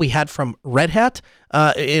videos that we had from Red Hat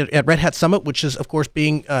at Red Hat Summit, which is, of course,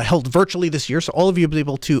 being held virtually this year. So all of you will be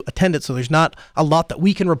able to attend it. So there's not a lot that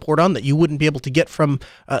we can report on that you wouldn't be able to get from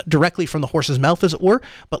directly from the horse's mouth, as it were.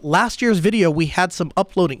 But last year's video, we had some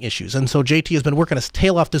uploading issues. And so JT has been working his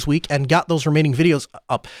tail off this week and got those remaining videos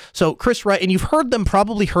up. So Chris Wright, and you've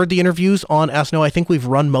probably heard the interviews on Ask Noah. I think we've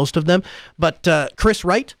run most of them. But Chris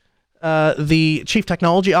Wright, the Chief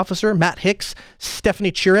Technology Officer, Matt Hicks,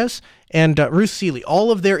 Stephanie Chires, and Ruth Seeley. All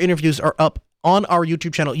of their interviews are up on our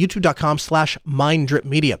YouTube channel,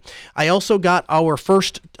 youtube.com/MindDripMedia. I also got our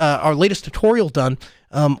latest tutorial done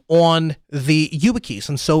on the YubiKeys,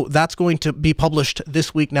 and so that's going to be published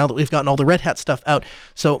this week now that we've gotten all the Red Hat stuff out.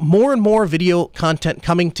 So more and more video content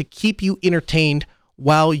coming to keep you entertained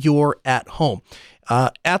while you're at home.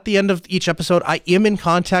 At the end of each episode, I am in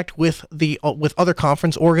contact with other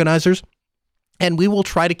conference organizers, and we will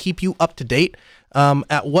try to keep you up to date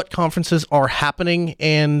at what conferences are happening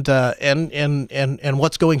and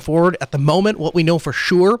what's going forward. At the moment, what we know for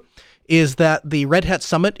sure is that the Red Hat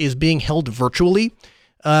Summit is being held virtually.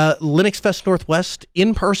 Linux Fest Northwest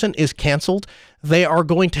in person is canceled. They are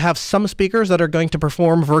going to have some speakers that are going to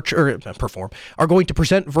present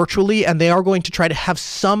virtually, and they are going to try to have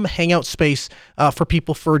some hangout space for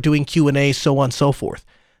people for doing Q&A, so on and so forth.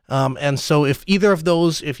 And so if either of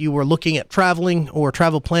those, if you were looking at traveling or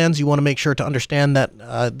travel plans, you want to make sure to understand that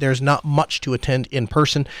there's not much to attend in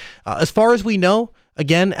person. As far as we know,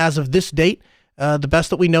 again, as of this date, the best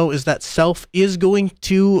that we know is that Self is going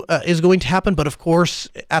to happen. But of course,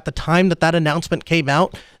 at the time that announcement came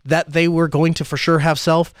out, that they were going to for sure have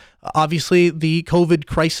Self, obviously the COVID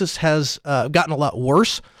crisis has gotten a lot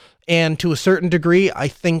worse. And to a certain degree, I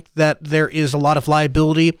think that there is a lot of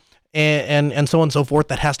liability and so on and so forth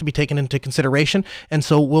that has to be taken into consideration. And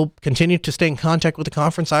so we'll continue to stay in contact with the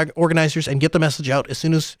conference organizers and get the message out as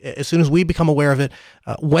soon as we become aware of it,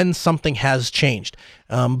 when something has changed.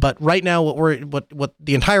 But right now, what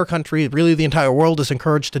the entire country, really the entire world, is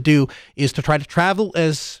encouraged to do is to try to travel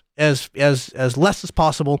as less as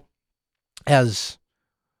possible, as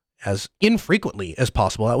infrequently as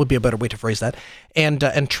possible. That would be a better way to phrase that.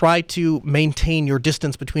 And try to maintain your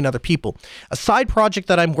distance between other people. A side project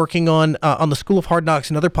that I'm working on the School of Hard Knocks,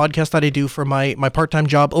 another podcast that I do for my part-time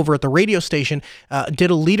job over at the radio station,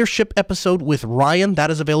 did a leadership episode with Ryan.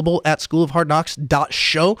 That is available at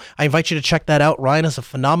schoolofhardknocks.show. I invite you to check that out. Ryan is a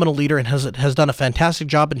phenomenal leader and has done a fantastic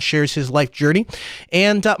job and shares his life journey.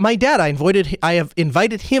 And my dad, I have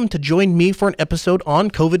invited him to join me for an episode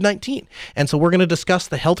on COVID-19. And so we're going to discuss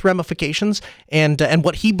the health ramifications and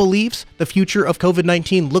what he believes the future of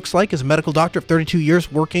COVID-19 looks like as a medical doctor of 32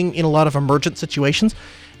 years working in a lot of emergent situations.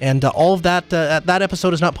 And all of that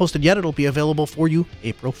episode is not posted yet. It'll be available for you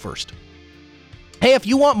April 1st. Hey, if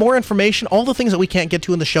you want more information, all the things that we can't get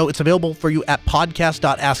to in the show, it's available for you at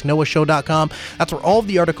podcast.asknoahshow.com. That's where all of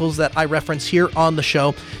the articles that I reference here on the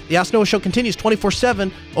show. The Ask Noah Show continues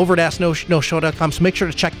 24/7 over at asknoahshow.com, so make sure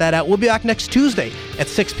to check that out. We'll be back next Tuesday at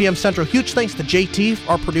 6 p.m. Central. Huge thanks to JT,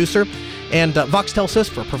 our producer, and Voxtel Sys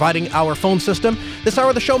for providing our phone system. This hour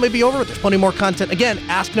of the show may be over, but there's plenty more content. Again,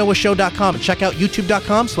 asknoahshow.com, and check out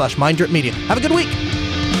youtube.com/MindDripMedia. Have a good week.